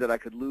feared that I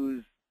could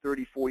lose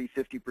 30, 40,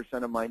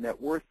 50% of my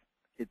net worth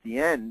at the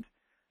end,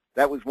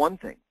 that was one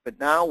thing. But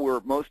now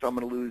where most I'm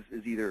going to lose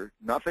is either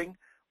nothing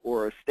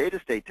or a state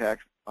estate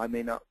tax, I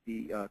may not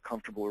be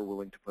comfortable or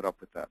willing to put up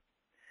with that.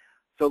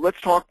 So let's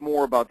talk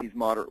more about these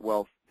moderate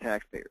wealth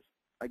taxpayers.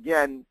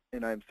 Again,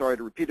 and I'm sorry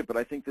to repeat it, but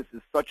I think this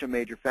is such a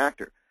major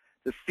factor.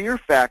 The fear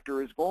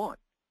factor is gone.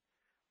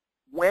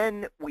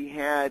 When we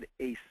had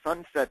a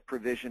sunset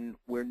provision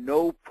where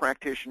no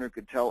practitioner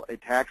could tell a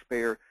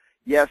taxpayer,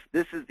 yes,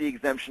 this is the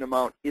exemption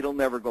amount, it'll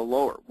never go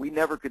lower. We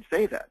never could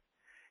say that.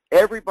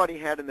 Everybody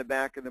had in the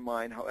back of their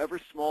mind, however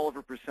small of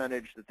a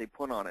percentage that they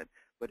put on it,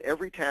 but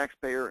every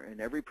taxpayer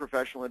and every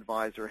professional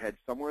advisor had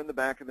somewhere in the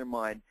back of their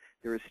mind,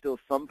 there is still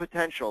some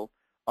potential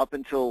up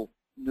until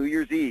New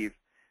Year's Eve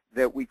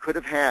that we could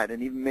have had,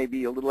 and even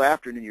maybe a little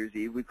after New Year's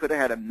Eve, we could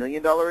have had $1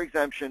 million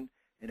exemption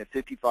and a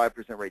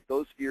 55% rate.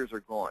 Those fears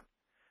are gone.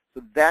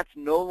 So that's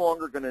no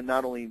longer going to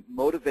not only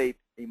motivate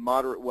a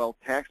moderate wealth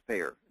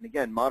taxpayer, and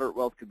again, moderate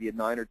wealth could be a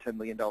 $9 or $10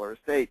 million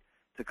estate,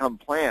 to come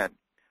plan,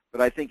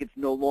 but I think it's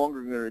no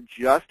longer going to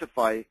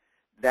justify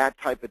that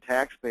type of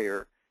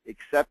taxpayer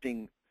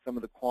accepting some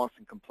of the costs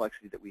and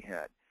complexity that we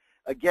had.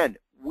 Again,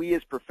 we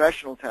as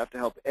professionals have to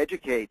help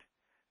educate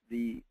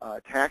the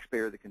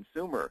taxpayer, the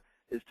consumer,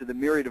 as to the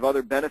myriad of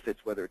other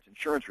benefits, whether it's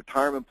insurance,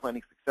 retirement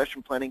planning,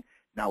 succession planning.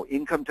 Now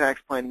income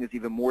tax planning is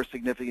even more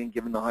significant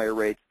given the higher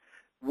rates.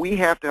 We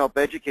have to help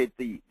educate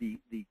the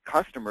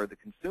customer, the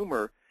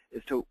consumer,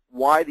 as to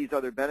why these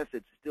other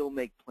benefits still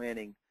make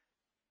planning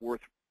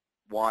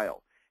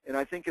worthwhile. And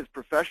I think as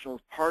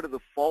professionals, part of the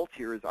fault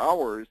here is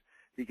ours,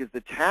 because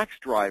the tax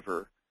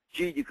driver,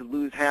 gee, you could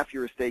lose half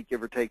your estate,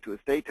 give or take, to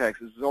estate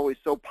taxes, is always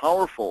so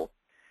powerful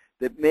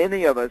that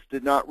many of us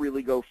did not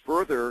really go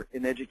further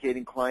in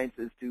educating clients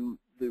as to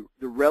the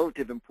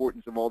relative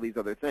importance of all these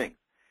other things.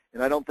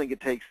 And I don't think it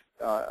takes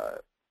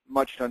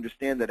much to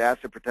understand that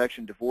asset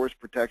protection, divorce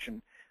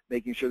protection,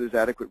 making sure there's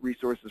adequate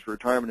resources for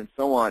retirement and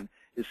so on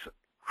is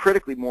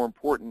critically more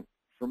important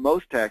for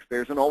most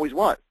taxpayers and always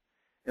was.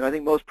 And I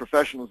think most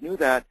professionals knew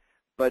that,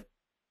 but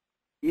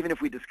even if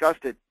we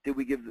discussed it, did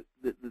we give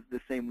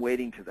the same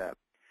weighting to that?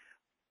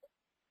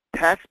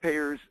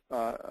 Taxpayers,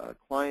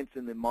 clients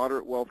in the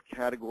moderate wealth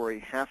category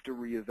have to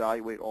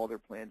reevaluate all their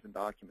plans and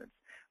documents.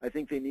 I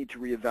think they need to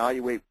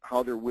reevaluate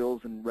how their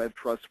wills and rev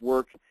trusts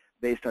work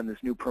based on this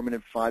new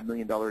permanent $5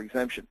 million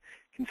exemption.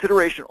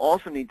 Consideration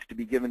also needs to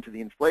be given to the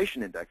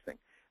inflation indexing.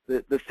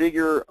 The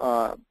figure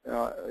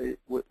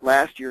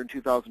last year in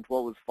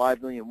 2012 was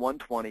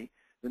 $5,120,000.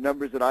 The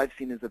numbers that I've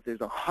seen is that there's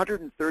a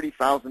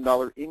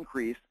 $130,000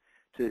 increase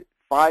to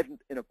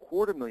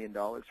 $5.25 million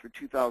for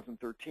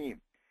 2013.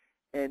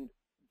 And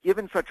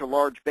given such a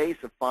large base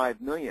of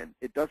 $5 million,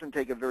 it doesn't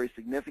take a very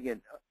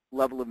significant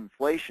level of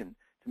inflation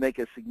to make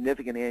a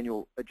significant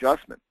annual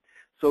adjustment.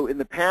 So in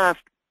the past,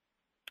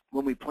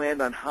 when we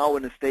planned on how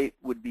an estate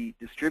would be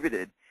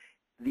distributed,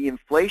 the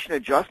inflation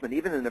adjustment,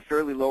 even in a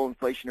fairly low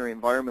inflationary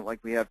environment like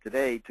we have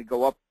today, to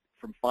go up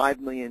from $5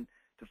 million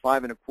to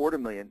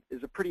 $5.25 million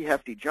is a pretty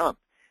hefty jump.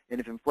 And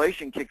if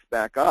inflation kicks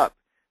back up,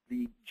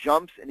 the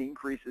jumps and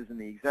increases in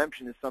the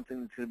exemption is something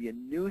that's going to be a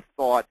new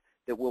thought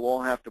that we'll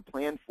all have to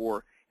plan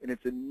for, and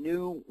it's a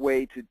new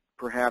way to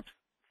perhaps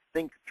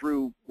think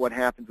through what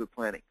happens with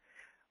planning.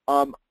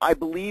 I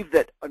believe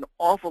that an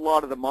awful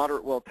lot of the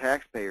moderate wealth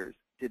taxpayers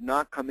did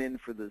not come in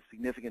for the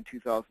significant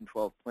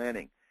 2012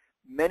 planning.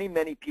 Many,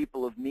 many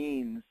people of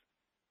means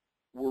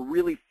were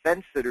really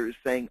fence-sitters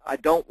saying, I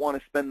don't want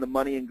to spend the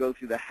money and go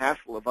through the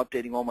hassle of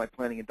updating all my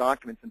planning and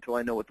documents until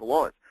I know what the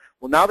law is.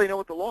 Well, now they know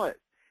what the law is.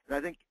 And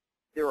I think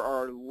there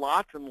are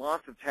lots and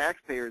lots of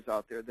taxpayers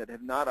out there that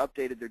have not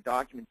updated their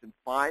documents in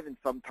 5 and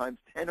sometimes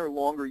 10 or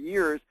longer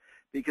years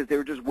because they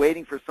were just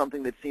waiting for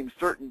something that seemed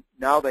certain.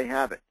 Now they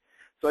have it.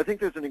 So I think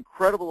there's an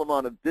incredible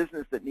amount of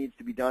business that needs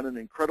to be done, an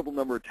incredible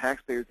number of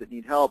taxpayers that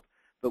need help,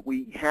 but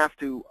we have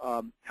to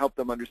help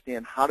them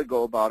understand how to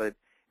go about it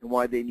and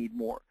why they need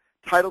more.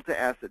 Title to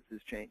assets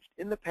has changed.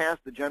 In the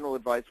past, the general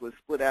advice was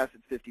split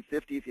assets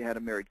 50-50 if you had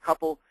a married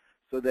couple,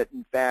 so that,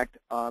 in fact,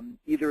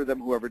 either of them,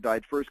 whoever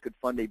died first, could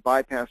fund a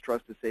bypass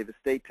trust to save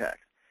estate tax.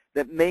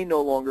 that may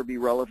no longer be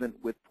relevant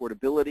with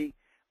portability.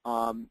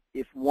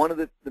 If one of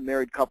the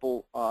married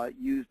couple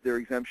used their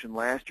exemption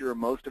last year or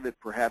most of it,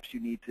 perhaps you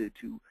need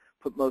to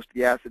put most of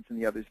the assets in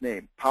the other's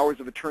name. Powers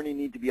of attorney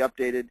need to be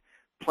updated.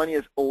 Plenty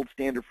of old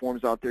standard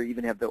forms out there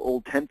even have the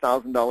old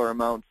 $10,000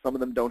 amount. Some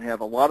of them don't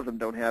have, a lot of them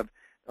don't have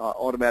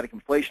automatic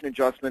inflation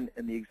adjustment,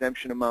 and the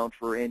exemption amount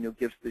for annual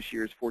gifts this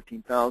year is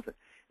 $14,000.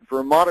 And for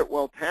a moderate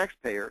wealth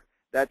taxpayer,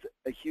 that's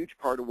a huge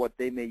part of what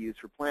they may use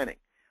for planning.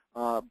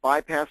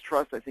 Bypass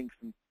trust, I think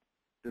some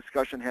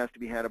discussion has to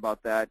be had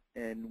about that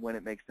and when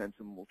it makes sense,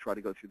 and we'll try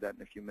to go through that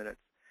in a few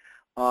minutes.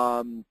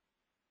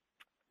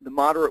 The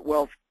moderate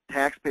wealth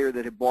taxpayer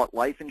that had bought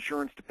life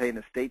insurance to pay an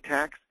estate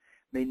tax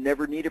may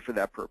never need it for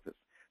that purpose.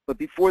 But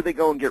before they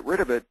go and get rid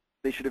of it,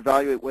 they should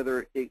evaluate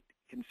whether it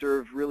can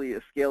serve really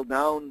a scaled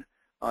down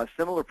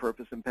similar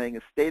purpose in paying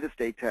a state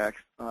estate tax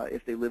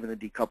if they live in a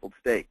decoupled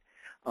state.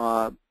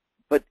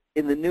 But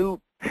in the new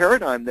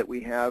paradigm that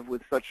we have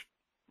with such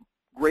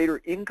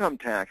greater income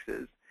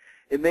taxes,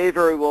 it may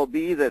very well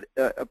be that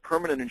a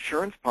permanent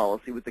insurance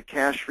policy with the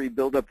cash-free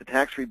buildup, the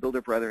tax-free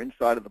buildup rather,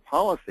 inside of the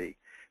policy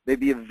may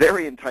be a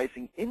very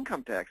enticing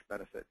income tax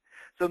benefit.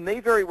 So it may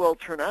very well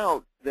turn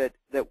out that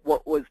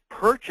what was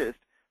purchased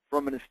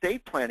from an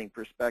estate planning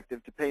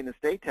perspective to pay an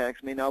estate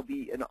tax may now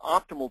be an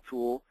optimal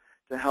tool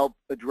to help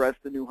address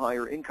the new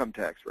higher income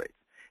tax rates.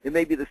 It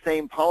may be the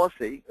same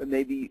policy, it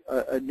may be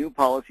a new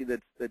policy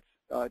that's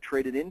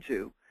traded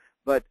into,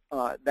 but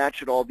that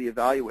should all be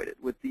evaluated.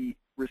 With the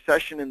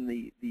recession and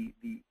the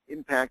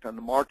impact on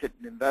the market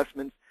and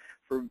investments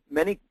for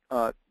many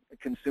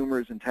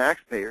consumers and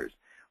taxpayers,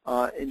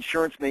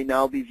 insurance may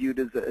now be viewed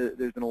as,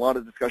 there's been a lot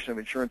of discussion of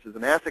insurance as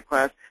an asset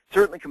class,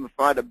 certainly can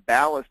provide a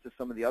ballast to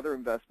some of the other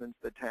investments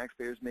that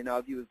taxpayers may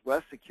now view as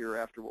less secure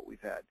after what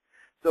we've had.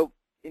 So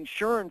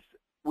insurance,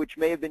 which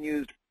may have been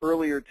used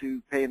earlier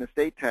to pay an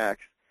estate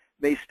tax,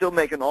 may still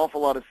make an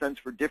awful lot of sense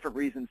for different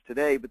reasons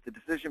today, but the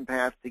decision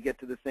path to get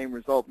to the same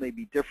result may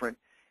be different,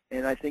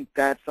 and I think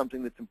that's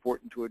something that's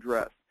important to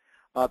address.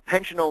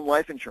 Pension-owned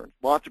life insurance.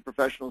 Lots of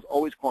professionals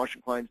always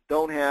caution clients,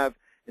 don't have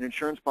an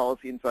insurance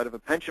policy inside of a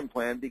pension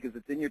plan because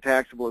it's in your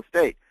taxable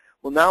estate.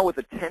 Well, now with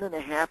a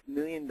 $10.5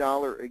 million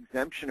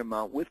exemption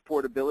amount with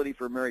portability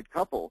for a married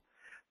couple,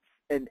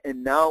 and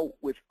now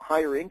with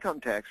higher income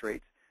tax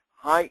rates,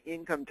 high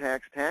income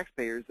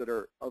taxpayers that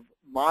are of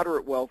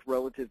moderate wealth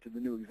relative to the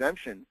new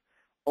exemptions,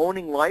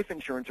 owning life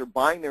insurance or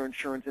buying their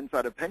insurance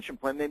inside a pension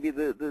plan may be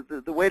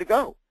the way to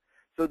go.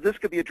 So this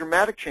could be a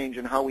dramatic change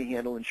in how we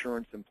handle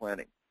insurance and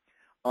planning.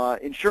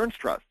 Insurance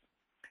trusts.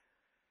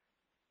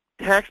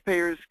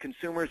 Taxpayers,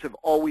 consumers have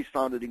always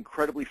found it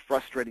incredibly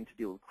frustrating to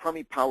deal with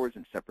crummy powers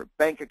and separate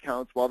bank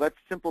accounts. While that's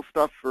simple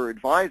stuff for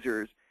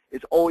advisors,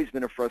 it's always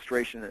been a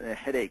frustration and a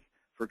headache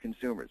for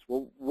consumers.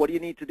 Well, what do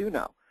you need to do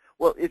now?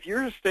 Well, if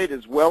your estate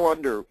is well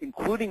under,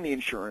 including the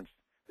insurance,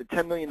 the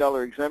 $10 million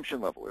exemption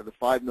level, or the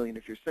 $5 million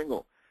if you're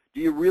single,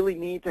 do you really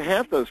need to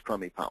have those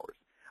crummy powers?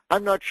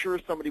 I'm not sure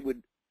somebody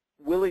would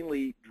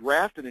willingly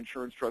draft an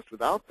insurance trust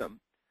without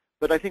them,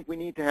 but I think we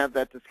need to have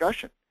that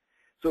discussion.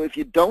 So if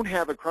you don't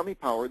have a crummy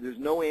power, there's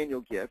no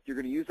annual gift, you're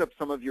going to use up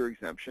some of your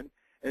exemption,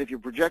 and if you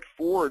project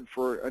forward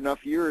for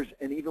enough years,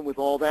 and even with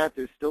all that,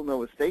 there's still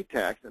no estate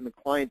tax, and the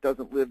client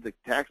doesn't live, the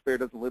taxpayer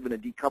doesn't live in a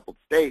decoupled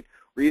state,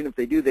 or even if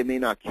they do, they may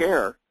not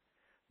care,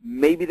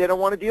 maybe they don't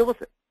want to deal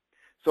with it.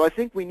 So I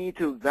think we need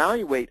to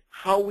evaluate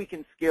how we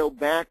can scale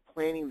back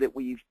planning that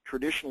we've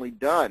traditionally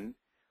done,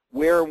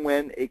 where and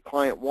when a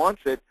client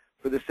wants it,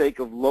 for the sake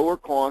of lower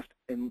cost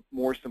and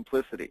more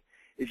simplicity.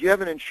 If you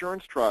have an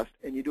insurance trust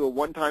and you do a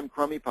one-time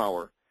crummy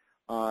power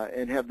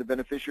and have the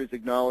beneficiaries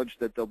acknowledge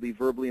that they'll be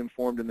verbally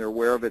informed and they're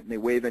aware of it and they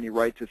waive any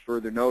right to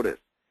further notice,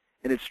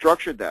 and it's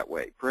structured that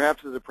way,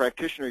 perhaps as a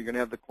practitioner you're going to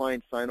have the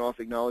client sign off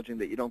acknowledging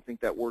that you don't think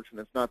that works and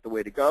that's not the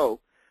way to go,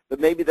 but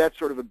maybe that's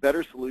sort of a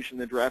better solution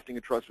than drafting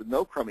a trust with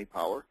no crummy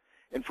power.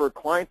 And for a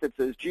client that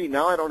says, gee,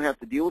 now I don't have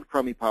to deal with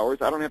crummy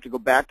powers, I don't have to go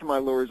back to my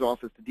lawyer's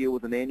office to deal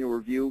with an annual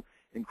review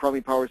in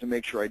crummy powers and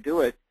make sure I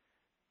do it,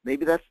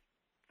 maybe that's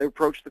the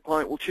approach the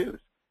client will choose.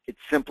 It's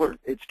simpler,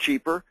 it's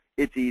cheaper,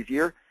 it's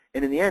easier,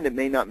 and in the end it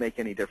may not make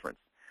any difference.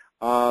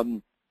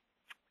 Not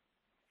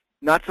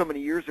so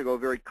many years ago, a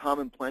very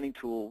common planning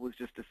tool was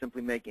just to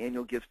simply make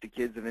annual gifts to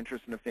kids of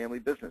interest in a family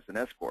business, an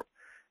S-Corp.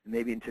 And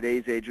maybe in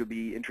today's age it would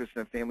be interest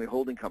in a family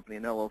holding company,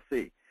 an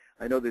LLC.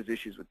 I know there's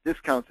issues with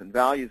discounts and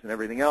values and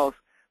everything else,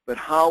 but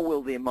how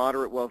will the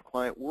moderate wealth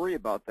client worry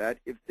about that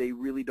if they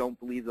really don't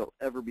believe they'll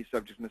ever be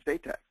subject to an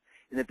estate tax?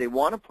 And if they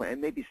want to plan,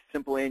 maybe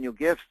simple annual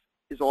gifts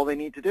is all they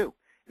need to do.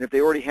 And if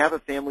they already have a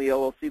family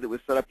LLC that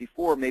was set up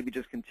before, maybe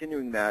just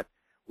continuing that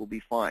will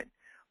be fine.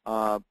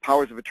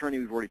 Powers of attorney,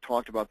 we've already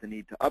talked about the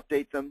need to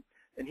update them.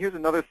 And here's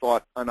another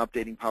thought on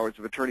updating powers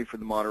of attorney for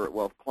the moderate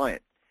wealth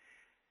client.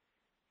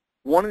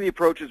 One of the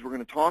approaches we're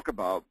going to talk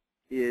about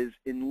is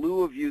in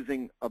lieu of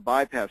using a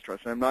bypass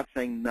trust, and I'm not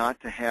saying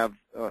not to have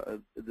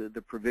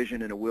the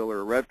provision in a will or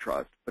a rev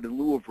trust, but in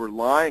lieu of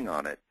relying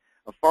on it,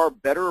 a far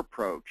better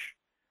approach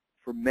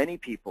for many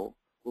people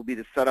will be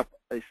to set up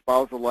a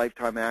spousal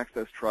lifetime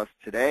access trust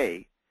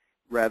today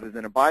rather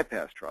than a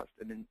bypass trust.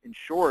 And in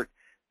short,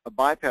 a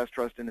bypass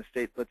trust in a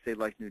state, let's say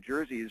like New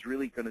Jersey, is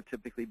really going to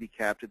typically be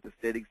capped at the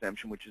state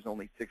exemption, which is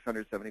only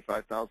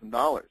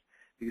 $675,000.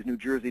 Because New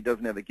Jersey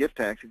doesn't have a gift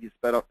tax, if you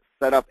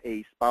set up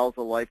a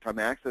spousal lifetime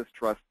access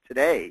trust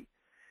today,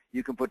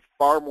 you can put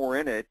far more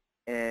in it,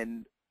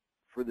 and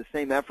for the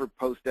same effort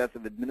post-death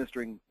of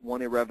administering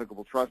one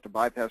irrevocable trust, a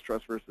bypass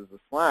trust versus a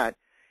SLAT,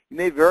 you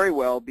may very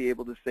well be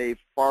able to save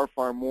far,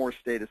 far more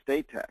state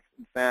estate tax.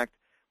 In fact,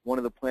 one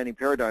of the planning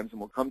paradigms, and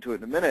we'll come to it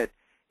in a minute,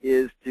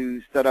 is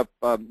to set up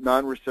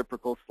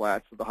non-reciprocal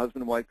SLATs, so the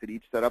husband and wife could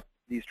each set up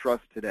these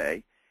trusts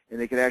today, and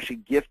they could actually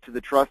gift to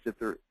the trust if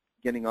they're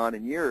getting on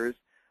in years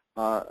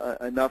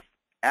enough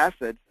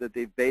assets that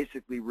they've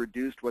basically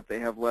reduced what they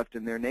have left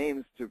in their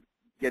names to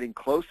getting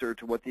closer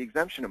to what the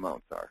exemption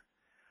amounts are.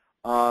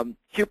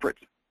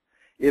 Cuprits.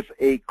 If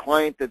a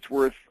client that's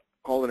worth,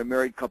 call it a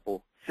married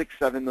couple,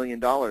 $6-7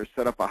 million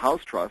set up a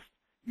house trust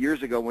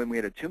years ago when we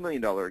had a $2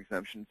 million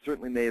exemption, it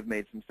certainly may have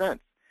made some sense.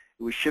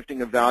 It was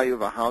shifting a value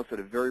of a house at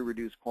a very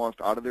reduced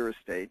cost out of their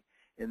estate,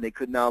 and they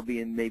could now be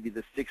in maybe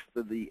the 6th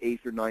or the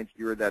 8th or 9th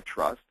year of that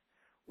trust.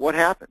 What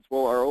happens?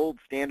 Well, our old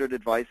standard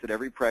advice that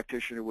every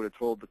practitioner would have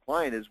told the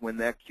client is when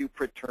that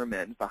Cuprit term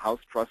ends, the house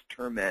trust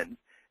term ends,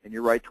 and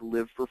your right to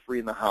live for free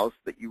in the house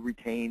that you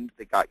retained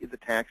that got you the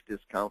tax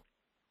discount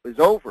is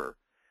over,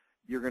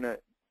 you're going to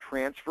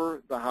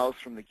transfer the house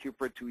from the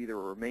Cuprit to either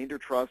a remainder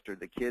trust or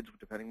the kids,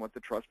 depending on what the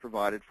trust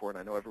provided for, and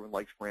I know everyone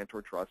likes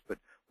grantor trust, but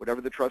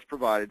whatever the trust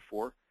provided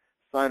for,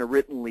 sign a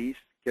written lease,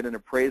 get an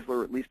appraisal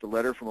or at least a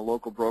letter from a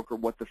local broker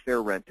what the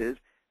fair rent is,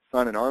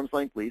 sign an arm's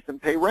length lease,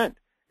 and pay rent.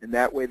 And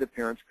that way the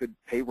parents could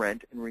pay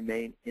rent and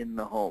remain in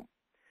the home.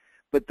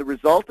 But the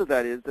result of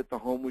that is that the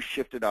home was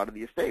shifted out of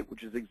the estate,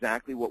 which is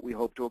exactly what we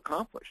hope to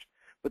accomplish.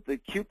 But the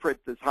Cuprit,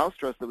 this house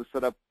trust that was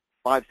set up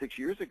 5-6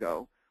 years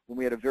ago, when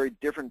we had a very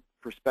different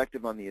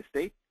perspective on the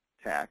estate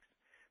tax,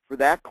 for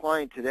that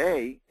client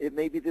today, it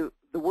may be the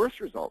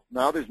worst result.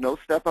 Now there's no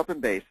step up in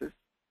basis,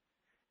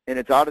 and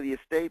it's out of the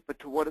estate, but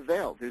to what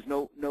avail? There's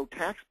no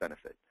tax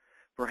benefit.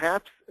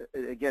 Perhaps,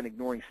 again,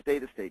 ignoring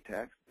state estate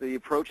tax, the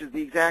approach is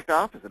the exact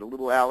opposite, a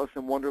little Alice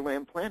in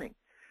Wonderland planning.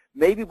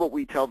 Maybe what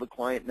we tell the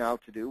client now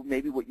to do,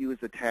 maybe what you as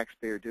a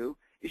taxpayer do,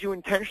 is you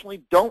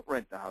intentionally don't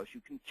rent the house.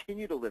 You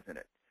continue to live in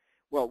it.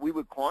 Well, we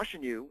would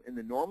caution you in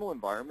the normal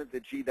environment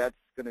that, gee, that's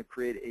going to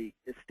create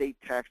a estate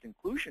tax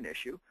inclusion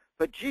issue,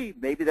 but, gee,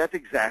 maybe that's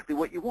exactly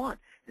what you want.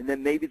 And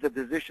then maybe the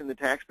position the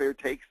taxpayer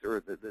takes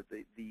or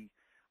the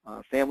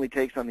family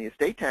takes on the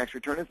estate tax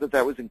return is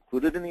that was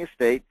included in the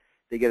estate.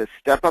 They get a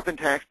step up in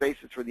tax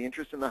basis for the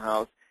interest in the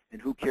house,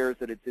 and who cares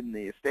that it's in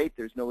the estate?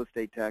 There's no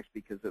estate tax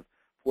because of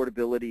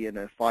portability and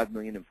a $5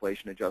 million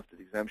inflation-adjusted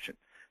exemption.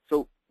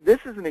 So this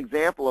is an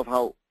example of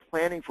how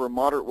planning for a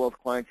moderate wealth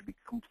client can be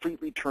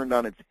completely turned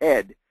on its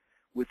head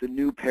with a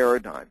new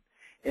paradigm.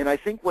 And I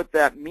think what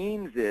that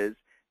means is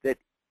that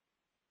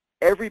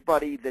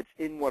everybody that's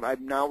in what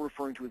I'm now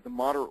referring to as the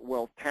moderate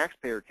wealth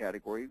taxpayer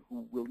category,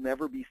 who will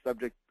never be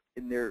subject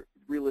in their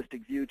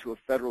realistic view to a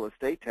federal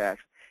estate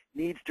tax,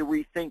 needs to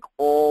rethink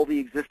all the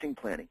existing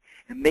planning.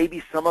 And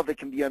maybe some of it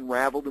can be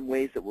unraveled in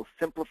ways that will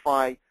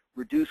simplify,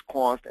 reduce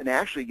cost, and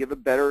actually give a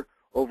better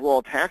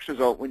overall tax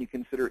result when you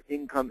consider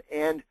income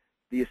and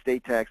the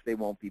estate tax they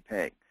won't be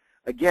paying.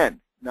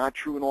 Again, not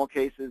true in all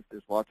cases.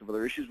 There's lots of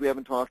other issues we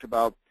haven't talked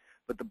about.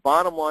 But the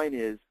bottom line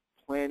is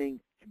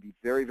planning can be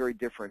very, very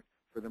different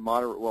for the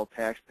moderate wealth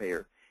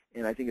taxpayer.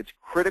 And I think it's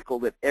critical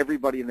that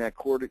everybody in that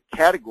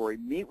category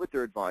meet with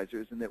their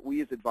advisors and that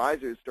we as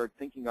advisors start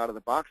thinking out of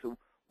the box of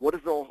what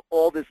does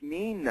all this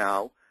mean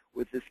now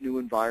with this new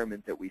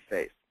environment that we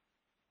face.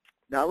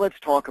 Now let's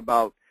talk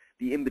about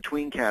the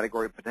in-between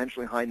category of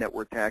potentially high net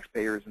worth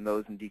taxpayers and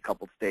those in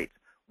decoupled states.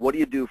 What do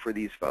you do for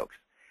these folks?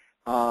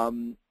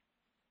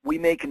 We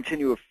may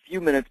continue a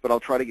few minutes, but I'll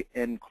try to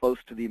end close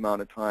to the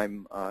amount of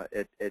time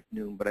at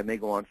noon, but I may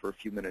go on for a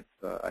few minutes.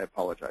 I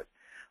apologize.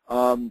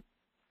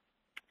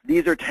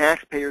 These are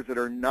taxpayers that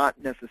are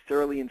not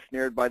necessarily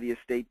ensnared by the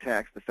estate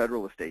tax, the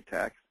federal estate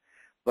tax,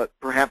 but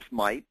perhaps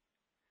might.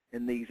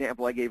 And the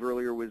example I gave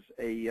earlier was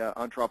a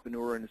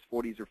entrepreneur in his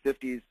 40s or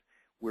 50s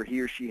where he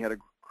or she had a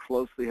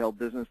closely held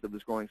business that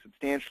was growing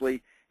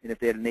substantially, and if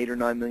they had an $8 or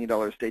 $9 million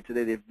estate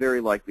today, they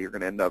very likely are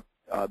going to end up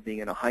being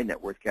in a high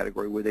net worth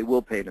category where they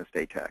will pay an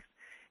estate tax.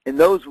 And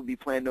those will be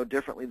planned no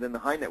differently than the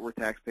high net worth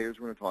taxpayers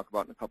we're going to talk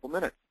about in a couple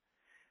minutes.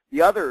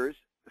 The others,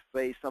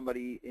 say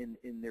somebody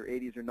in their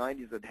 80s or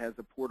 90s that has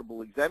a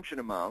portable exemption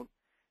amount,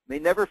 may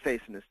never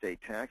face an estate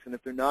tax, and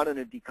if they're not in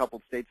a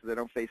decoupled state so they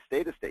don't face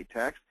state estate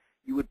tax,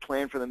 you would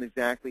plan for them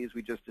exactly as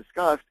we just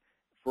discussed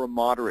for a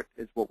moderate,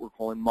 is what we're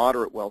calling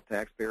moderate wealth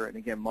taxpayer, and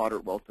again,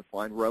 moderate wealth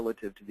defined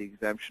relative to the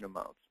exemption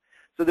amounts.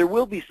 So there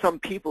will be some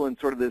people in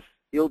sort of this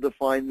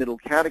ill-defined middle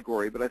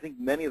category, but I think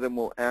many of them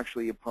will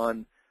actually,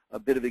 upon a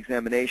bit of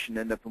examination,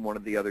 end up in one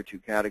of the other two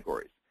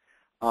categories.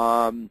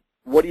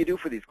 What do you do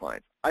for these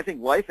clients? I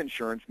think life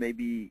insurance may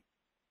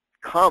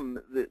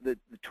become the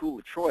tool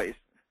of choice,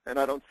 and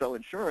I don't sell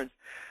insurance,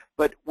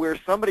 but where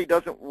somebody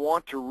doesn't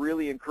want to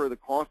really incur the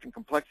cost and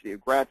complexity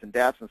of GRATs and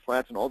DAPs and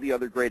SLATs and all the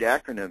other great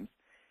acronyms,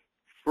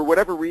 for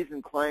whatever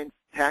reason, clients,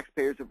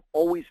 taxpayers have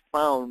always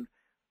found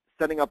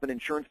setting up an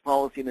insurance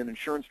policy and an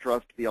insurance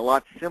trust to be a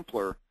lot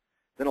simpler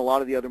than a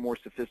lot of the other more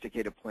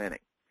sophisticated planning.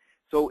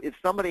 So if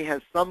somebody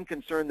has some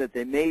concern that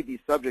they may be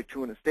subject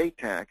to an estate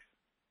tax,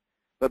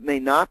 but may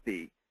not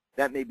be,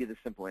 that may be the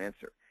simple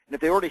answer. And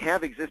if they already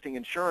have existing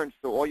insurance,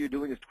 so all you're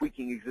doing is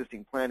tweaking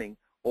existing planning,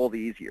 all the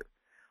easier.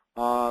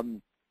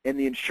 And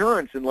the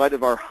insurance, in light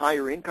of our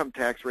higher income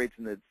tax rates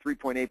and the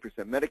 3.8%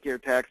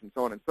 Medicare tax and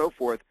so on and so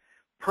forth,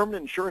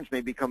 permanent insurance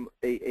may become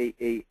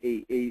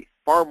a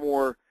far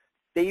more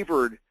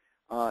favored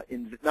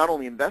not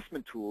only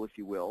investment tool, if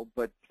you will,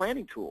 but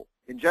planning tool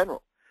in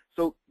general.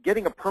 So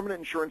getting a permanent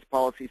insurance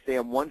policy, say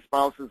on one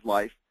spouse's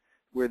life,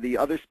 where the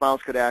other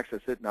spouse could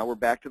access it, now we're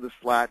back to the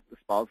SLAT, the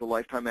Spousal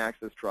Lifetime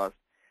Access Trust,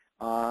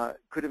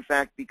 could in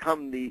fact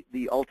become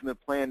the ultimate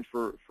plan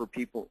for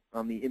people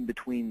on the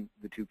in-between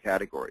the two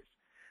categories.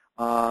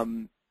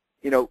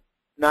 You know,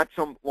 not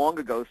so long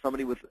ago,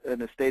 somebody with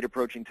an estate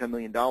approaching $10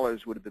 million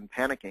would have been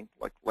panicking,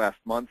 like last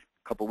month,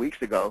 a couple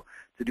weeks ago,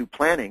 to do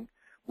planning,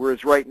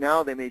 whereas right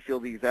now they may feel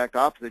the exact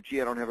opposite, gee,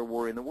 I don't have a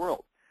worry in the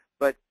world.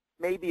 But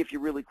maybe if you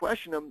really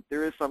question them,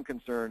 there is some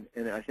concern,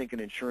 and I think an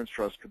insurance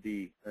trust could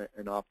be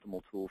an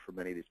optimal tool for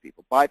many of these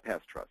people.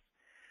 Bypass trusts.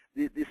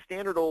 The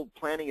standard old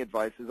planning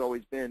advice has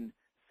always been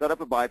set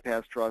up a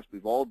bypass trust.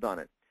 We've all done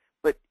it.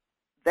 But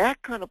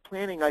that kind of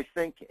planning, I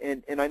think,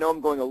 and I know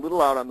I'm going a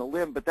little out on the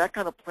limb, but that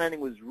kind of planning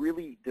was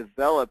really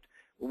developed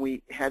when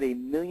we had a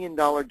 $1 million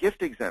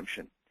gift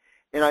exemption.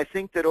 And I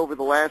think that over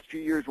the last few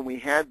years when we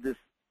had this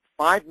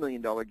 $5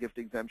 million gift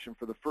exemption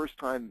for the first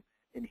time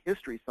in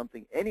history,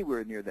 something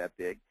anywhere near that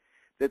big,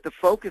 that the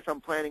focus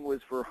on planning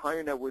was for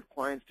higher net worth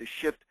clients to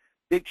shift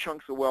big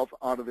chunks of wealth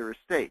out of their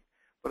estate.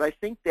 But I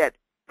think that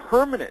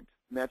permanent,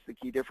 and that's the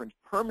key difference,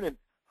 permanent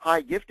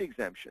high gift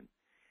exemption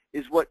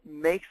is what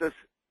makes us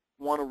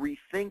want to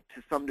rethink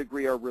to some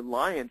degree our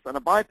reliance on a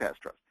bypass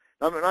trust.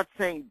 Now, I'm not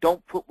saying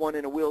don't put one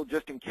in a will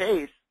just in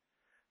case,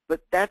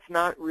 but that's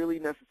not really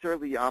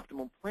necessarily the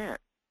optimal plan.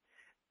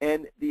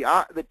 And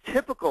the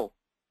typical,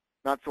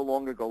 not so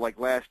long ago, like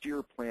last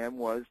year, plan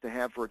was to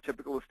have for a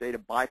typical estate a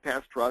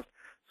bypass trust,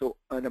 so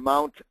an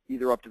amount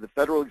either up to the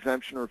federal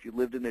exemption or if you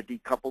lived in a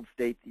decoupled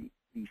state,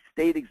 the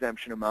state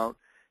exemption amount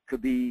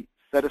could be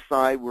set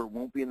aside where it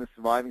won't be in the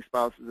surviving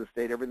spouse's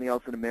estate, everything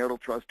else in a marital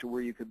trust to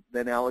where you could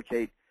then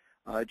allocate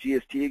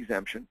GST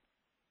exemption.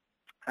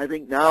 I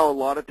think now a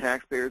lot of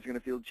taxpayers are going to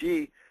feel,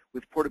 gee,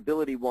 with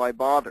portability, why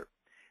bother?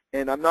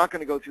 And I'm not going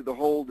to go through the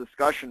whole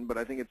discussion, but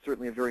I think it's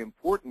certainly a very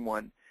important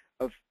one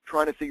of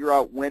trying to figure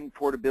out when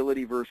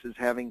portability versus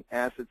having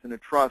assets in a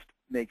trust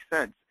makes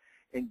sense.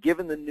 And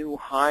given the new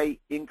high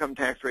income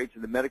tax rates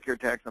and the Medicare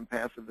tax on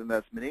passive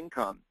investment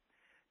income,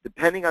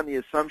 depending on the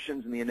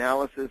assumptions and the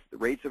analysis, the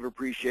rates of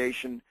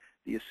appreciation,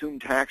 the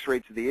assumed tax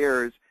rates of the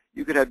heirs,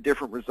 you could have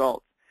different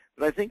results.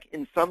 But I think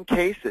in some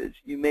cases,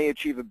 you may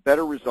achieve a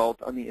better result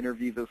on the inter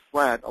vivos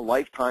SLAT, a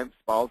lifetime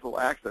spousal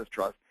access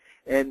trust.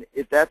 And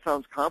if that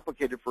sounds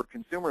complicated for a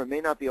consumer, it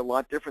may not be a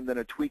lot different than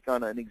a tweak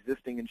on an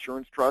existing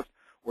insurance trust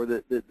or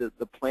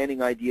the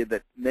planning idea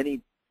that many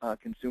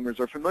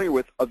consumers are familiar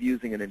with of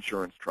using an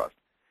insurance trust.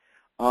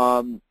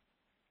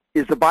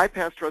 Is the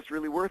bypass trust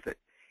really worth it?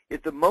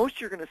 If the most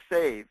you're going to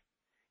save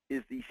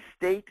is the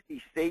state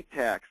estate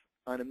tax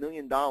on $1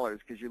 million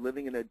because you're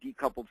living in a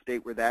decoupled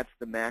state where that's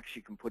the max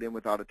you can put in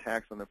without a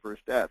tax on the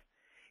first death,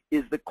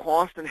 is the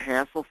cost and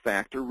hassle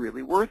factor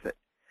really worth it?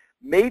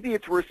 Maybe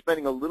it's worth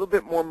spending a little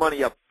bit more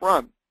money up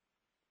front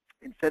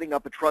in setting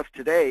up a trust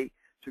today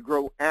to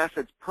grow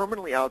assets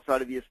permanently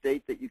outside of the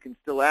estate that you can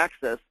still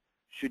access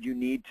should you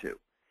need to.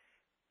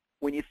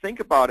 When you think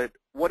about it,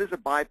 what does a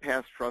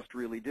bypass trust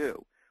really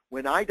do?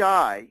 When I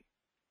die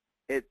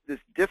at this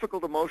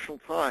difficult emotional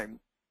time,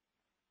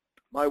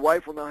 my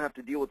wife will now have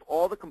to deal with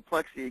all the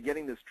complexity of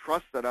getting this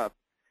trust set up.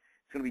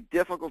 It's going to be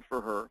difficult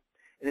for her.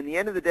 And in the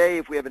end of the day,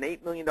 if we have an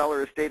 $8 million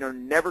estate and are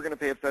never going to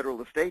pay a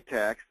federal estate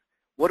tax,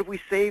 what have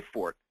we saved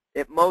for it?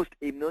 At most,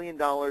 $1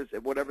 million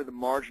at whatever the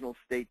marginal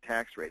state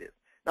tax rate is.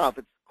 Now, if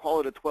it's,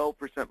 call it a 12%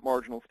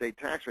 marginal state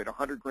tax rate,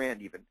 100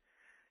 grand even,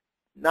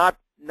 not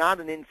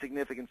an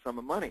insignificant sum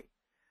of money.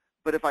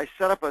 But if I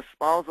set up a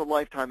spousal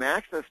lifetime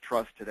access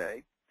trust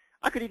today,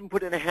 I could even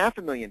put in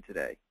 $500,000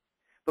 today.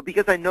 But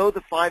because I know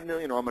the $5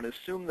 million, or I'm going to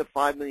assume the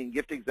 $5 million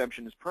gift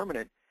exemption is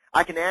permanent,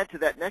 I can add to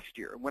that next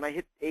year. And when I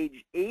hit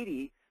age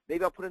 80,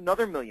 maybe I'll put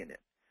another $1 million in.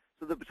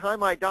 So by the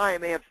time I die, I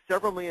may have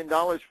several $1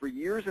 million for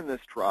years in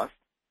this trust.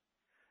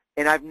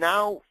 And I've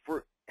now,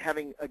 for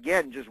having,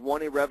 again, just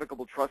one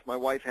irrevocable trust my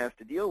wife has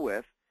to deal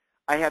with,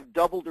 I have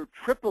doubled or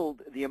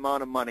tripled the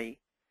amount of money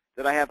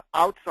that I have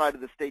outside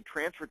of the state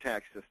transfer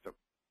tax system.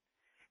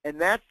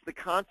 And that's the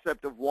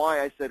concept of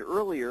why I said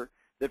earlier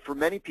that for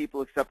many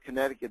people except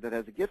Connecticut that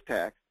has a gift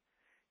tax,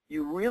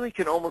 you really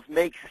can almost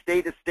make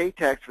state estate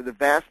tax for the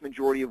vast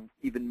majority of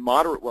even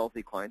moderate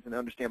wealthy clients. And I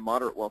understand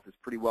moderate wealth is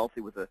pretty wealthy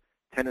with a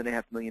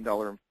 $10.5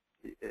 million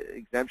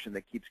exemption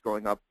that keeps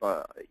growing up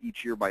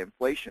each year by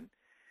inflation.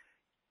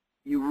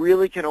 You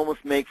really can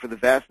almost make, for the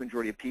vast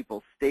majority of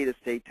people, state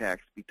estate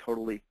tax be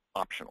totally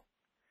optional.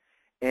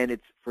 and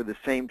it's for the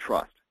same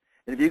trust.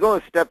 And if you go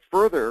a step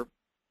further,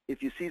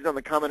 if you seize on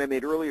the comment I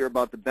made earlier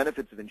about the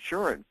benefits of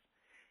insurance,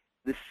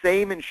 the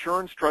same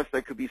insurance trust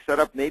that could be set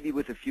up maybe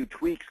with a few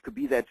tweaks could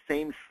be that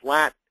same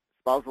SLAT,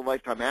 spousal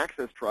lifetime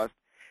access trust,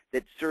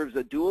 that serves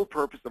a dual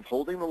purpose of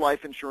holding the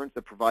life insurance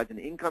that provides an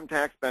income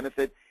tax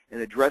benefit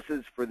and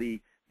addresses for the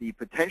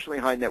potentially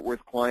high net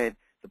worth client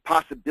the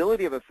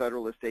possibility of a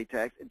federal estate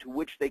tax, into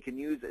which they can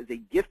use as a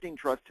gifting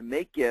trust to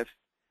make gifts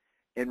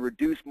and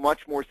reduce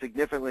much more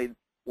significantly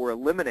or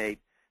eliminate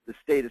the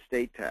state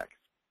estate tax.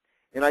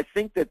 And I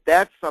think that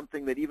that's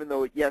something that, even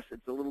though, yes,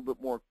 it's a little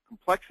bit more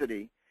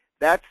complexity,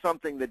 that's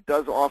something that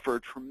does offer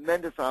a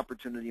tremendous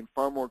opportunity and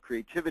far more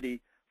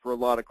creativity for a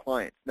lot of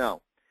clients.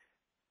 Now,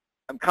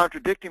 I'm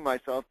contradicting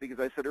myself because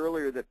I said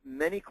earlier that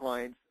many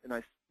clients, and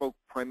I spoke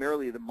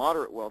primarily the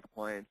moderate wealth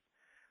clients,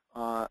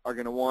 are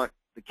going to want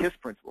the KISS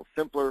principle,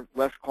 simpler,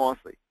 less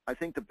costly. I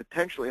think the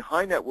potentially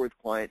high net worth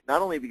client,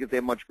 not only because they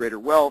have much greater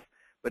wealth,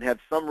 but have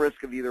some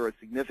risk of either a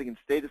significant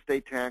state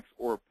estate tax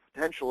or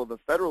potential of a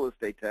federal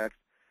estate tax,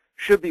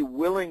 should be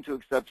willing to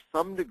accept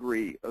some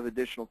degree of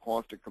additional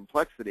cost or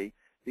complexity,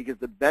 because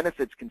the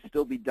benefits can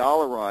still be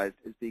dollarized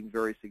as being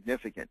very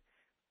significant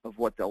of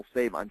what they'll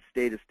save on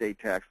state estate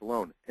tax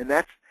alone. And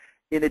that's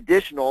in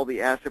addition to all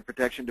the asset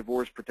protection,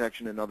 divorce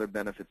protection, and other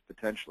benefits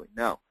potentially.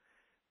 Now,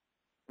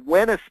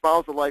 when a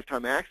spousal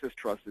lifetime access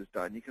trust is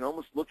done, you can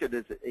almost look at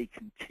it as a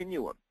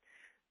continuum.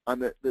 On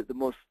the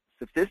most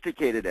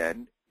sophisticated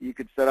end, you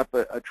could set up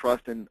a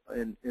trust in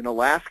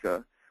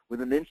Alaska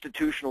with an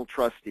institutional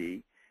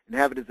trustee and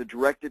have it as a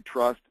directed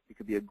trust. It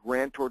could be a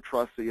grantor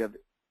trust, so you have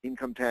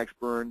income tax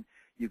burn.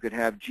 You could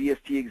have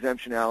GST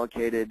exemption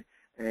allocated,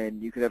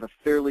 and you could have a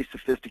fairly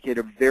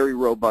sophisticated, very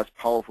robust,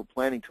 powerful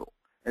planning tool.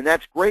 And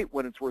that's great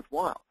when it's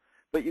worthwhile.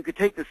 But you could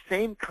take the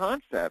same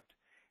concept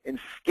and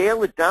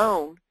scale it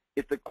down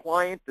if the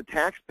client, the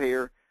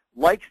taxpayer,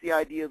 likes the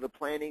idea of the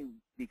planning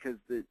because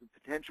the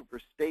potential for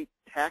state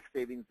tax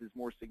savings is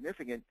more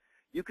significant.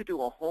 You could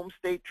do a home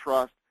state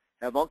trust,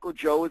 have Uncle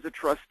Joe as a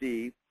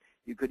trustee.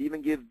 You could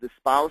even give the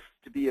spouse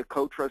to be a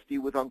co-trustee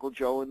with Uncle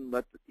Joe and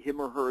let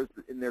him or her,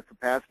 in their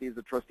capacity as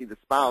a trustee, the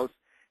spouse,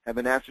 have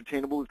an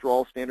ascertainable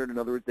withdrawal standard. In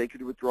other words, they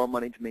could withdraw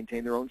money to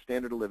maintain their own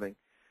standard of living.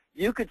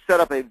 You could set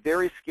up a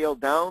very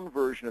scaled-down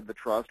version of the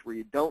trust where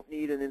you don't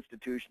need an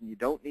institution, you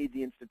don't need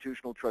the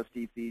institutional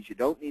trustee fees, you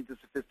don't need the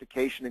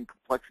sophistication and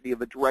complexity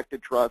of a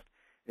directed trust,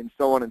 and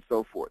so on and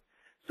so forth.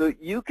 So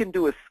you can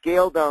do a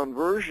scaled-down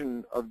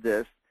version of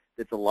this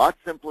that's a lot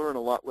simpler and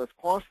a lot less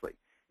costly.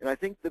 And I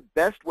think the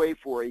best way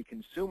for a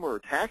consumer or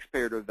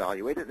taxpayer to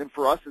evaluate it, and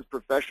for us as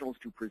professionals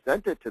to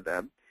present it to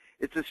them,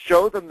 is to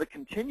show them the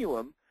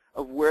continuum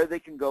of where they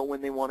can go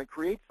when they want to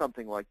create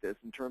something like this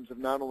in terms of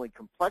not only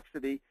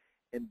complexity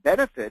and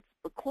benefits,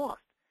 but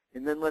cost,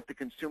 and then let the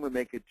consumer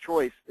make a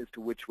choice as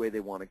to which way they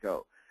want to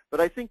go. But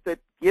I think that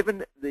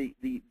given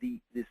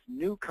this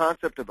new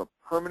concept of a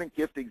permanent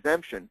gift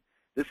exemption,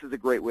 this is a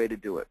great way to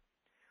do it.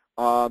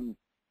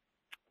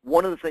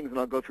 One of the things, and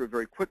I'll go through it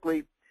very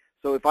quickly,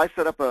 so if I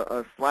set up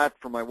a SLAT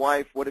for my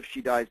wife, what if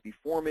she dies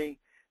before me?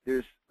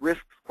 There's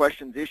risks,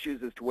 questions,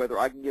 issues as to whether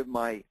I can give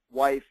my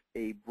wife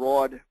a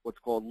broad, what's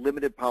called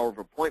limited power of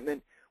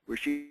appointment, where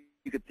she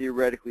could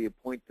theoretically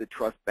appoint the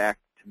trust back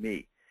to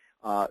me.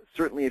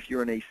 Certainly if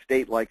you're in a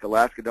state like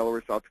Alaska,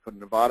 Delaware, South Dakota,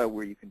 Nevada,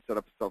 where you can set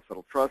up a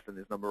self-settled trust, and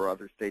there's a number of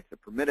other states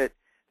that permit it,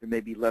 there may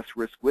be less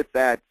risk with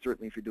that.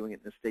 Certainly if you're doing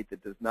it in a state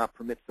that does not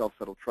permit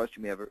self-settled trust,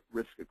 you may have a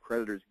risk of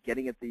creditors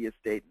getting at the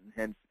estate and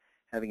hence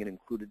having it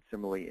included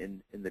similarly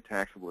in the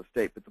taxable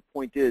estate. But the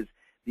point is,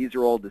 these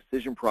are all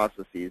decision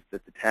processes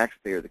that the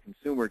taxpayer, the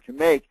consumer, can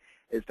make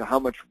as to how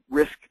much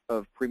risk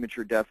of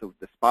premature death of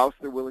the spouse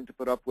they're willing to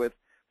put up with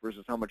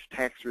versus how much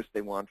tax risk they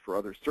want for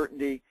other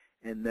certainty.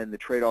 And then the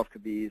trade-off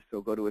could be,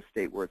 so go to a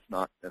state where it's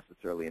not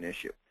necessarily an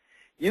issue.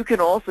 You can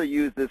also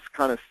use this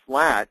kind of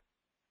SLAT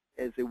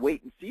as a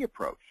wait-and-see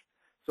approach.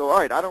 So, all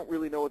right, I don't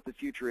really know what the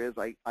future is.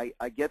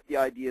 I get the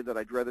idea that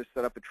I'd rather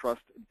set up a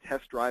trust and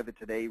test drive it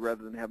today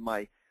rather than have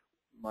my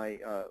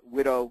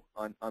widow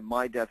on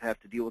my death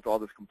have to deal with all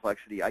this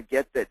complexity. I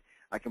get that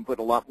I can put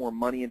a lot more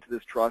money into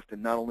this trust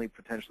and not only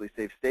potentially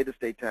save state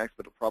estate tax,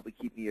 but it'll probably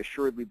keep me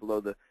assuredly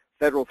below the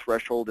federal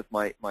threshold if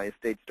my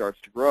estate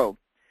starts to grow.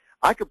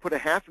 I could put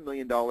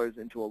 $500,000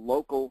 into a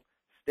local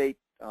state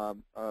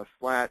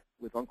SLAT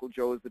with Uncle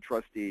Joe as the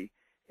trustee,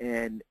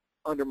 and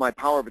under my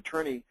power of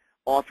attorney,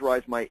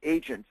 authorize my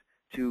agent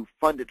to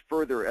fund it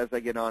further as I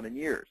get on in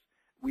years.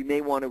 We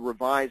may want to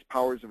revise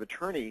powers of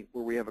attorney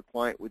where we have a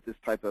client with this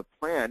type of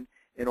plan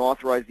and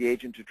authorize the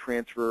agent to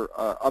transfer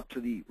up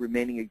to the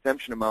remaining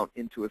exemption amount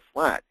into a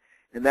SLAT.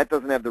 And that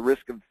doesn't have the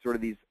risk of sort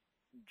of these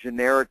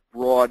generic,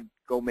 broad,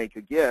 go make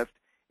a gift.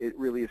 It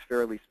really is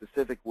fairly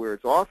specific where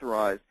it's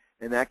authorized,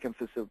 and that can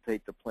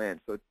facilitate the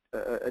plan. So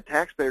a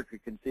taxpayer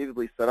could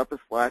conceivably set up a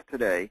SLAT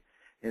today,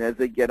 and as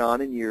they get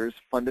on in years,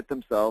 fund it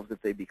themselves.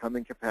 If they become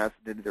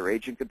incapacitated, their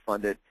agent could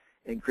fund it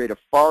and create a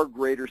far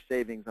greater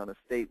savings on a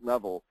state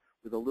level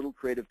with a little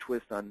creative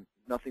twist on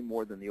nothing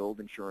more than the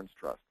old insurance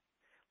trust.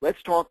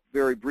 Let's talk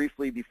very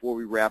briefly before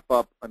we wrap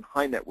up on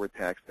high net worth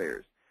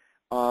taxpayers.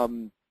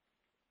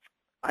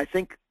 I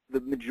think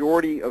the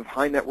majority of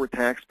high net worth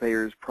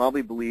taxpayers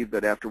probably believe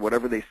that after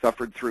whatever they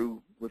suffered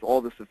through with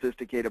all the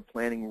sophisticated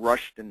planning,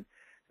 rushed and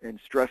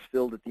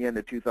stress-filled at the end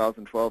of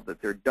 2012,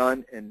 that they're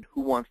done, and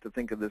who wants to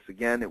think of this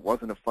again? It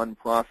wasn't a fun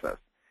process.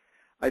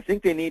 I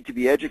think they need to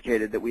be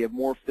educated that we have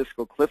more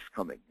fiscal cliffs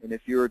coming, and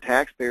if you're a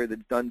taxpayer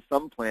that's done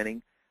some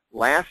planning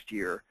last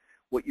year,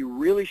 what you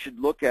really should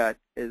look at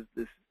is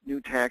this new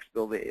tax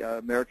bill, the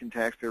American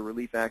Taxpayer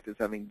Relief Act, is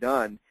having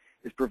done,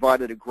 is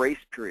provided a grace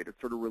period, a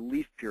sort of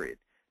relief period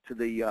to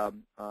the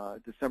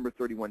December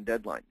 31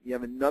 deadline. You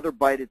have another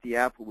bite at the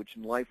apple, which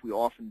in life we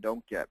often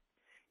don't get.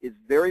 It's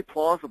very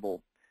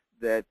plausible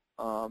that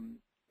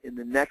in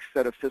the next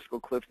set of fiscal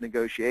cliff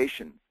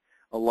negotiations,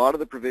 a lot of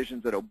the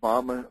provisions that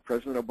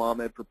President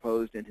Obama had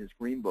proposed in his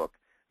Green Book,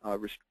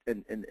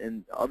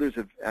 and others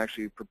have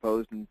actually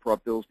proposed and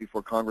brought bills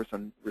before Congress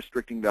on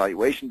restricting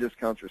valuation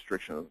discounts,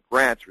 restriction on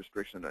grants,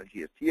 restriction on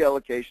GST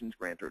allocations,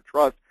 grantor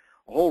trust,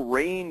 a whole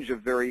range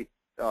of very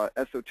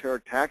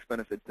esoteric tax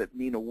benefits that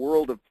mean a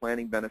world of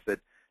planning benefit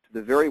to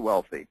the very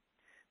wealthy.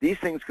 These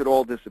things could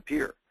all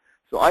disappear.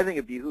 So I think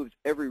it behooves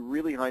every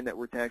really high net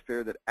worth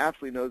taxpayer that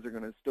absolutely knows they're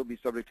going to still be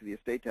subject to the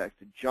estate tax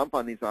to jump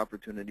on these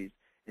opportunities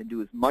and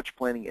do as much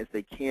planning as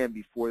they can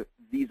before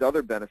these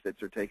other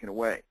benefits are taken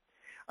away.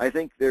 I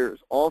think there's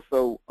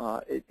also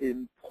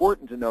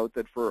important to note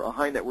that for a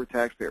high net worth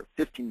taxpayer,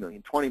 15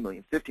 million, 20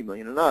 million, 50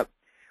 million and up,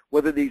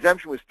 whether the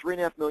exemption was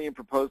 $3.5 million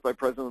proposed by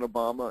President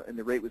Obama and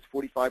the rate was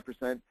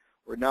 45%,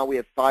 or now we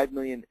have 5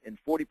 million and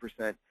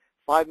 40%,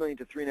 5 million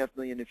to 3.5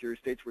 million if your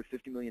estate's worth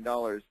 $50 million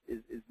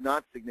is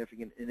not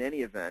significant in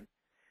any event.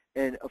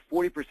 And a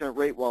 40%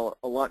 rate, while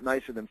a lot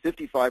nicer than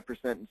 55%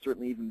 and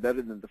certainly even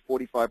better than the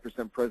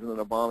 45% President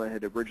Obama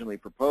had originally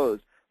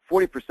proposed,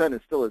 40%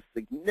 is still a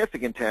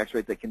significant tax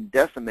rate that can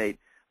decimate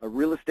a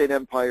real estate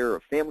empire,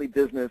 a family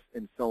business,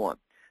 and so on.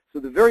 So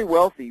the very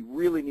wealthy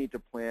really need to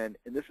plan,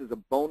 and this is a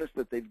bonus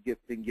that they've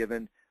been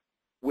given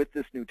with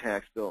this new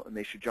tax bill, and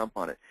they should jump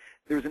on it.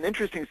 There's an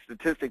interesting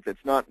statistic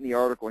that's not in the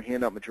article or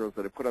handout materials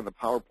that I put on the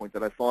PowerPoint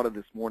that I thought of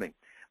this morning.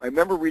 I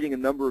remember reading a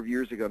number of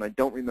years ago, and I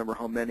don't remember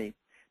how many,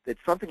 that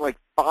something like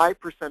 5%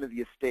 of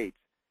the estates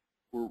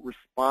were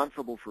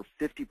responsible for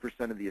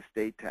 50% of the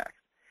estate tax.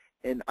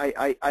 And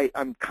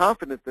I'm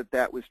confident that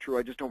that was true.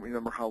 I just don't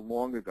remember how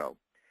long ago.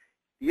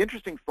 The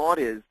interesting thought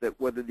is that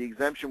whether the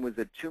exemption was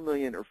at $2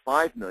 million or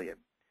 $5 million,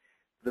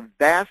 the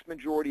vast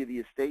majority of the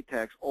estate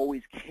tax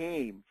always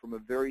came from a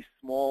very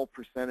small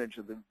percentage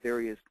of the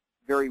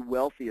very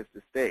wealthiest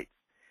estates.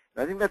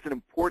 And I think that's an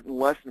important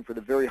lesson for the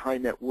very high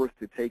net worth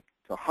to take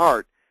to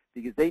heart,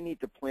 because they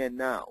need to plan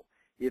now.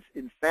 If,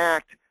 in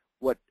fact,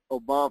 what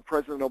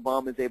President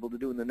Obama is able to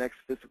do in the next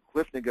fiscal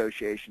cliff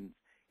negotiations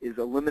is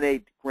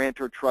eliminate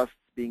grantor trusts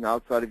being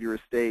outside of your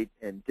estate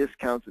and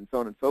discounts and so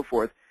on and so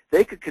forth,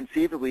 they could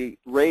conceivably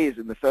raise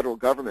in the federal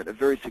government a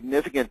very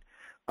significant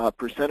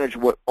percentage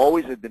of what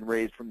always had been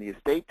raised from the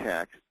estate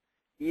tax,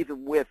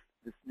 even with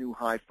this new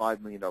high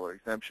 $5 million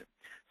exemption.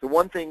 So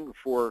one thing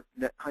for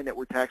high net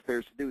worth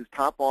taxpayers to do is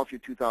top off your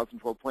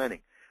 2012 planning.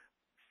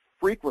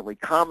 Frequently,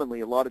 commonly,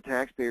 a lot of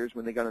taxpayers,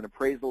 when they got an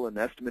appraisal, an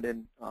estimate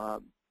in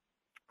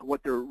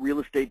what their real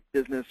estate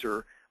business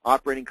or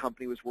operating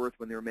company was worth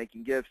when they were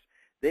making gifts,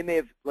 they may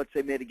have, let's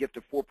say, made a gift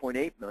of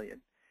 $4.8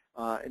 million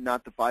and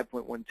not the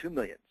 $5.12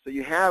 million. So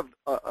you have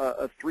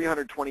a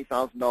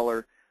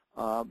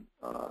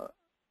 $320,000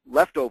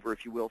 leftover,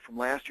 if you will, from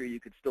last year you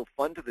could still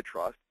fund to the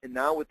trust, and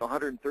now with the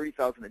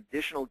 $130,000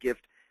 additional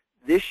gift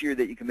this year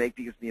that you can make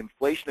because of the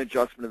inflation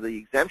adjustment of the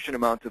exemption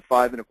amount to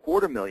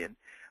 $5.25 million,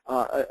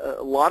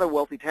 a lot of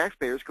wealthy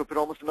taxpayers could put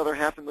almost another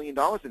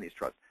 $500,000 in these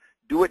trusts.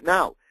 Do it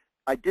now.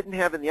 I didn't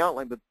have in the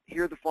outline, but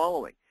hear the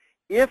following.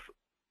 If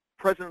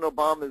President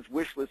Obama's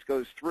wish list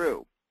goes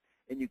through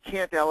and you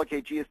can't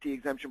allocate GST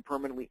exemption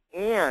permanently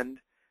and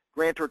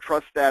grantor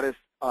trust status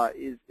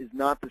is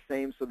not the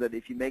same, so that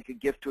if you make a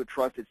gift to a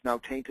trust, it's now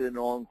tainted and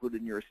all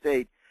included in your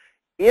estate.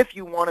 If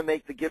you want to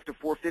make the gift of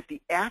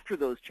 $450,000 after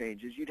those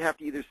changes, you'd have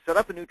to either set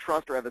up a new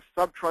trust or have a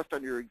sub-trust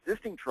on your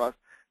existing trust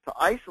to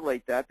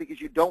isolate that,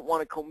 because you don't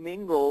want to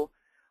commingle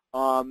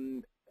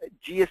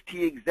GST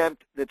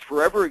exempt that's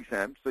forever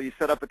exempt. So you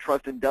set up a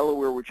trust in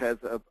Delaware which has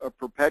a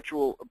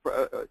perpetual,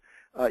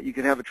 you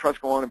can have a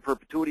trust go on in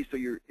perpetuity, so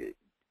your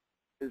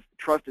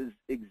trust is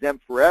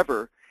exempt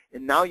forever.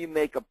 And now you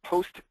make a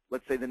post,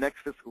 let's say the next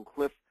fiscal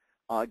cliff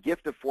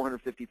gift of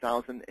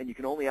 $450,000, and you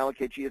can only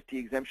allocate GST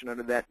exemption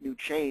under that new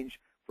change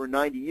for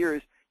 90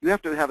 years. You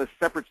have to have a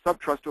separate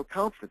sub-trust to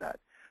account for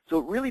that. So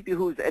it really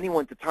behooves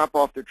anyone to top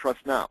off their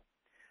trust now.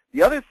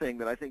 The other thing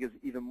that I think is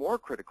even more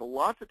critical,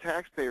 lots of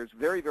taxpayers,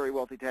 very, very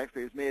wealthy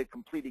taxpayers, may have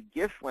completed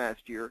gifts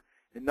last year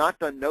and not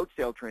done note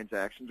sale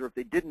transactions, or if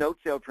they did note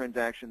sale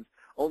transactions,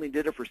 only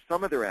did it for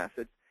some of their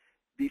assets.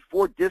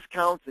 Before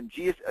discounts and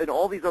GST and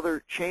all these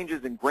other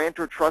changes in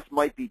grantor trust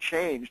might be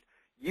changed,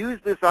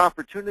 use this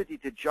opportunity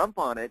to jump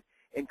on it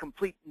and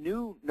complete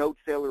new note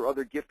sale or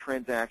other gift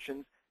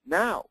transactions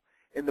now.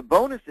 And the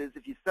bonus is,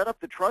 if you set up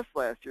the trust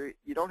last year,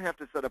 you don't have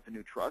to set up a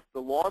new trust.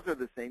 The laws are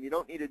the same. You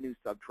don't need a new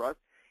sub-trust.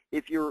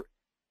 If your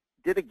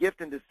did a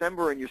gift in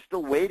December and you're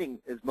still waiting,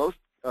 as most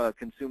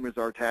consumers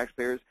are,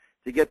 taxpayers,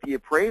 to get the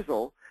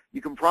appraisal,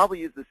 you can probably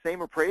use the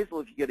same appraisal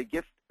if you get a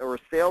gift or a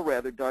sale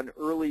rather done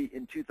early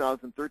in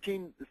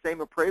 2013, the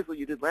same appraisal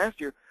you did last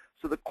year.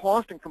 So the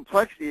cost and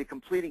complexity of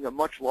completing a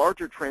much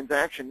larger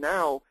transaction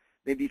now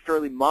may be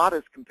fairly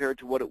modest compared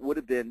to what it would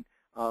have been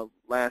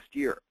last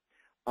year.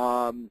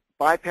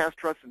 Bypass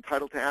trusts and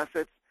title to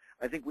assets.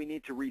 I think we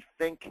need to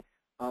rethink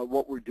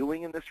what we're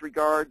doing in this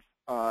regard,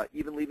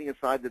 even leaving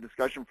aside the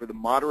discussion for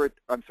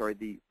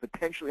the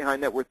potentially high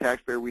net worth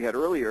taxpayer we had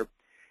earlier.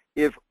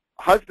 If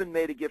husband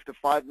made a gift of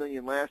 $5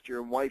 million last year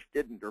and wife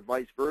didn't, or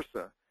vice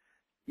versa,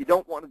 you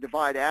don't want to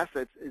divide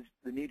assets, as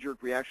the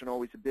knee-jerk reaction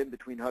always had been,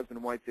 between husband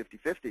and wife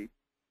 50-50.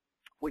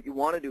 What you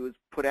want to do is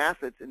put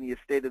assets in the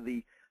estate of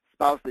the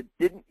spouse that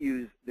didn't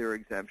use their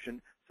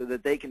exemption so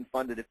that they can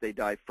fund it if they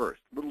die first.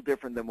 A little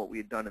different than what we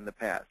had done in the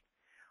past.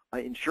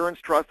 Insurance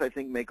trusts, I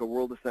think, make a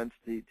world of sense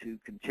to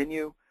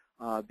continue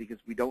because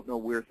we don't know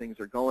where things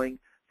are going.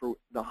 For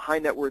the high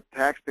net worth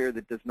taxpayer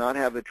that does not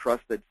have a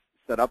trust that's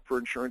set up for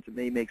insurance, it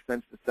may make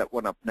sense to set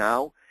one up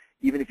now.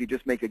 Even if you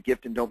just make a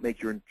gift and don't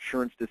make your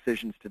insurance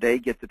decisions today,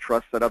 get the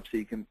trust set up so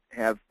you can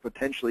have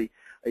potentially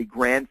a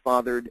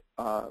grandfathered,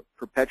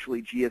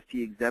 perpetually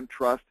GST exempt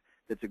trust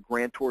that's a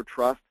grantor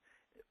trust.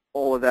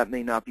 All of that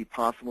may not be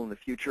possible in the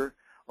future.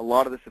 A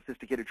lot of the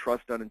sophisticated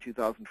trusts done in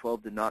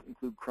 2012 did not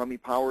include crummy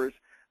powers.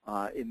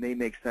 It may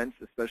make sense,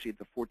 especially at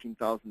the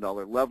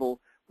 $14,000 level,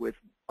 with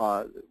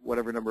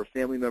whatever number of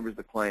family members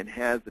the client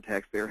has, the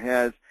taxpayer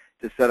has,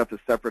 to set up a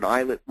separate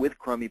ILIT with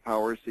crummy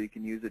powers so you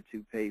can use it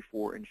to pay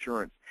for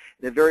insurance.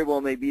 And it very well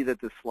may be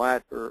that the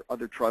SLAT or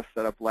other trusts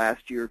set up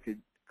last year could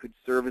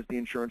serve as the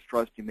insurance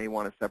trust. You may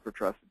want a separate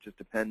trust. It just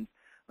depends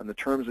on the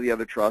terms of the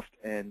other trust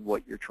and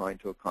what you're trying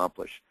to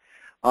accomplish.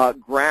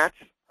 GRATs,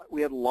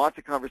 we had lots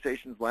of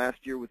conversations last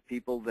year with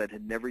people that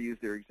had never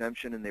used their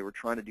exemption and they were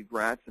trying to do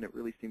GRATs, and it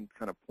really seemed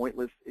kind of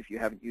pointless if you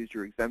haven't used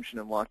your exemption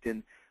and locked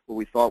in what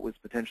we thought was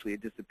potentially a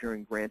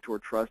disappearing grantor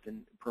trust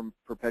and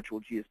perpetual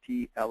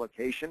GST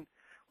allocation.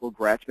 Well,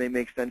 GRATs may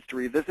make sense to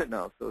revisit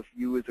now. So if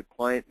you as a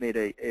client made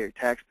a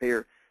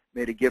taxpayer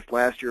made a gift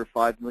last year of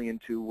 $5 million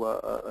to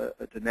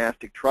a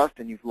dynastic trust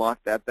and you've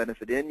locked that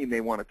benefit in, you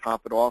may want to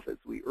top it off as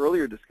we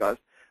earlier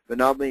discussed. But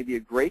now may be a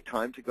great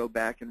time to go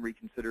back and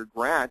reconsider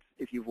GRATs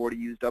if you've already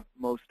used up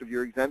most of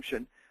your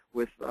exemption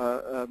with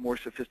more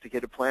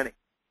sophisticated planning.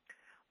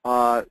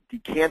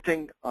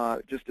 Decanting,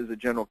 just as a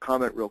general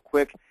comment real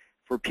quick,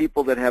 for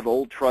people that have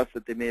old trusts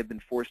that they may have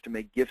been forced to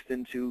make gifts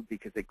into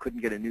because they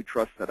couldn't get a new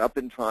trust set up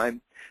in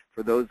time,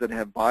 for those that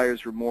have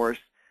buyer's remorse,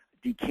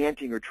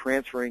 decanting or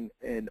transferring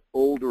an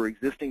old or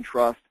existing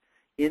trust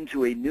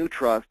into a new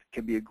trust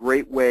can be a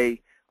great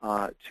way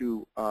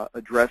to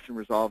address and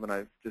resolve, and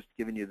I've just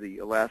given you the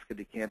Alaska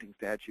decanting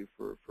statute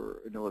for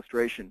an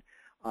illustration,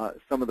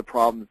 some of the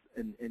problems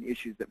and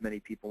issues that many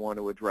people want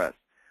to address.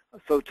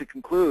 So to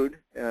conclude,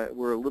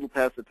 we're a little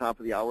past the top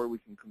of the hour. We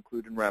can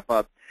conclude and wrap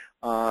up.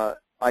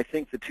 I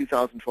think the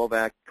 2012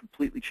 Act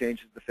completely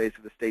changes the face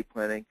of estate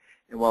planning,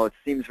 and while it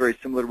seems very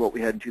similar to what we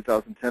had in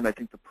 2010, I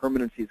think the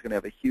permanency is going to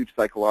have a huge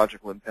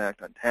psychological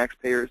impact on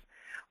taxpayers.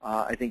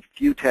 I think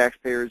few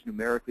taxpayers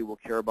numerically will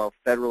care about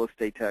federal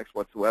estate tax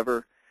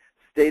whatsoever.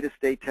 State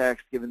estate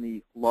tax, given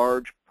the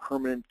large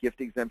permanent gift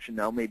exemption,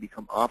 now may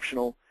become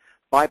optional.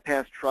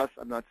 Bypass trusts,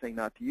 I'm not saying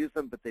not to use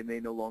them, but they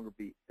may no longer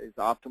be as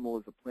optimal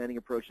as a planning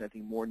approach, and I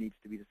think more needs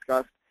to be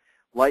discussed.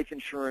 Life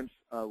insurance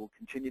will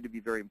continue to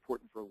be very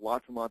important for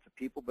lots and lots of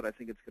people, but I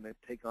think it's going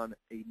to take on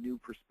a new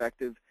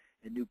perspective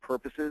and new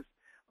purposes.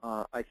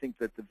 I think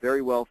that the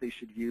very wealthy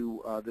should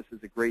view this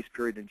as a grace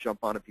period and jump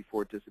on it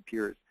before it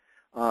disappears.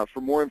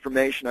 For more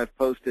information, I've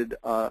posted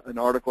an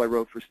article I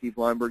wrote for Steve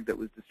Lineberg that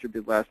was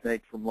distributed last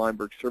night from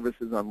Lineberg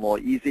Services on Law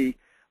Easy.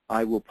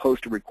 I will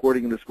post a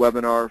recording of this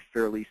webinar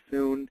fairly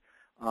soon.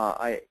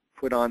 I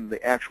put on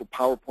the actual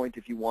PowerPoint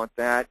if you want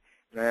that,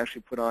 and I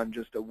actually put on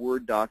just a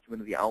Word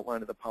document of the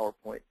outline of the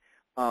PowerPoint.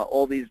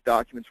 All these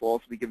documents will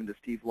also be given to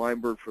Steve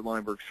Lineberg for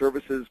Lineberg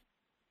Services,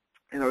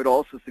 and I would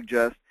also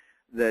suggest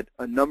that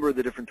a number of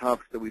the different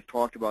topics that we've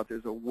talked about,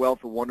 there's a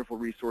wealth of wonderful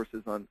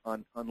resources on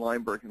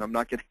Lineberg, and I'm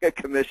not getting a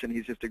commission.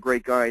 He's just a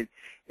great guy,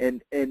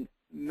 and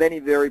many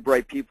very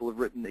bright people have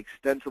written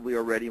extensively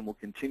already and will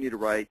continue to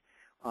write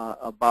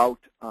about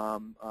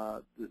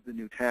the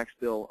new tax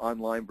bill on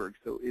Lineberg.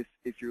 So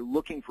if you're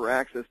looking for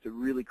access to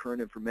really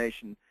current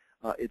information,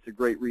 it's a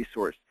great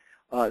resource.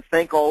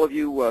 Thank all of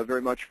you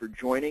very much for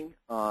joining.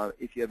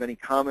 If you have any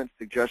comments,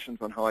 suggestions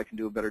on how I can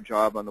do a better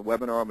job on the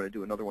webinar, I'm going to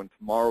do another one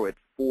tomorrow at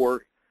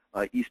 4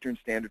 Eastern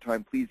Standard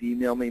Time. Please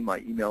email me. My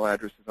email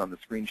address is on the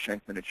screen,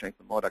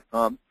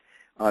 Schenkman@schenkmanlaw.com.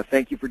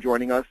 Thank you for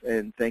joining us,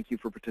 and thank you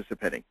for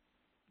participating.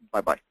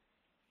 Bye-bye.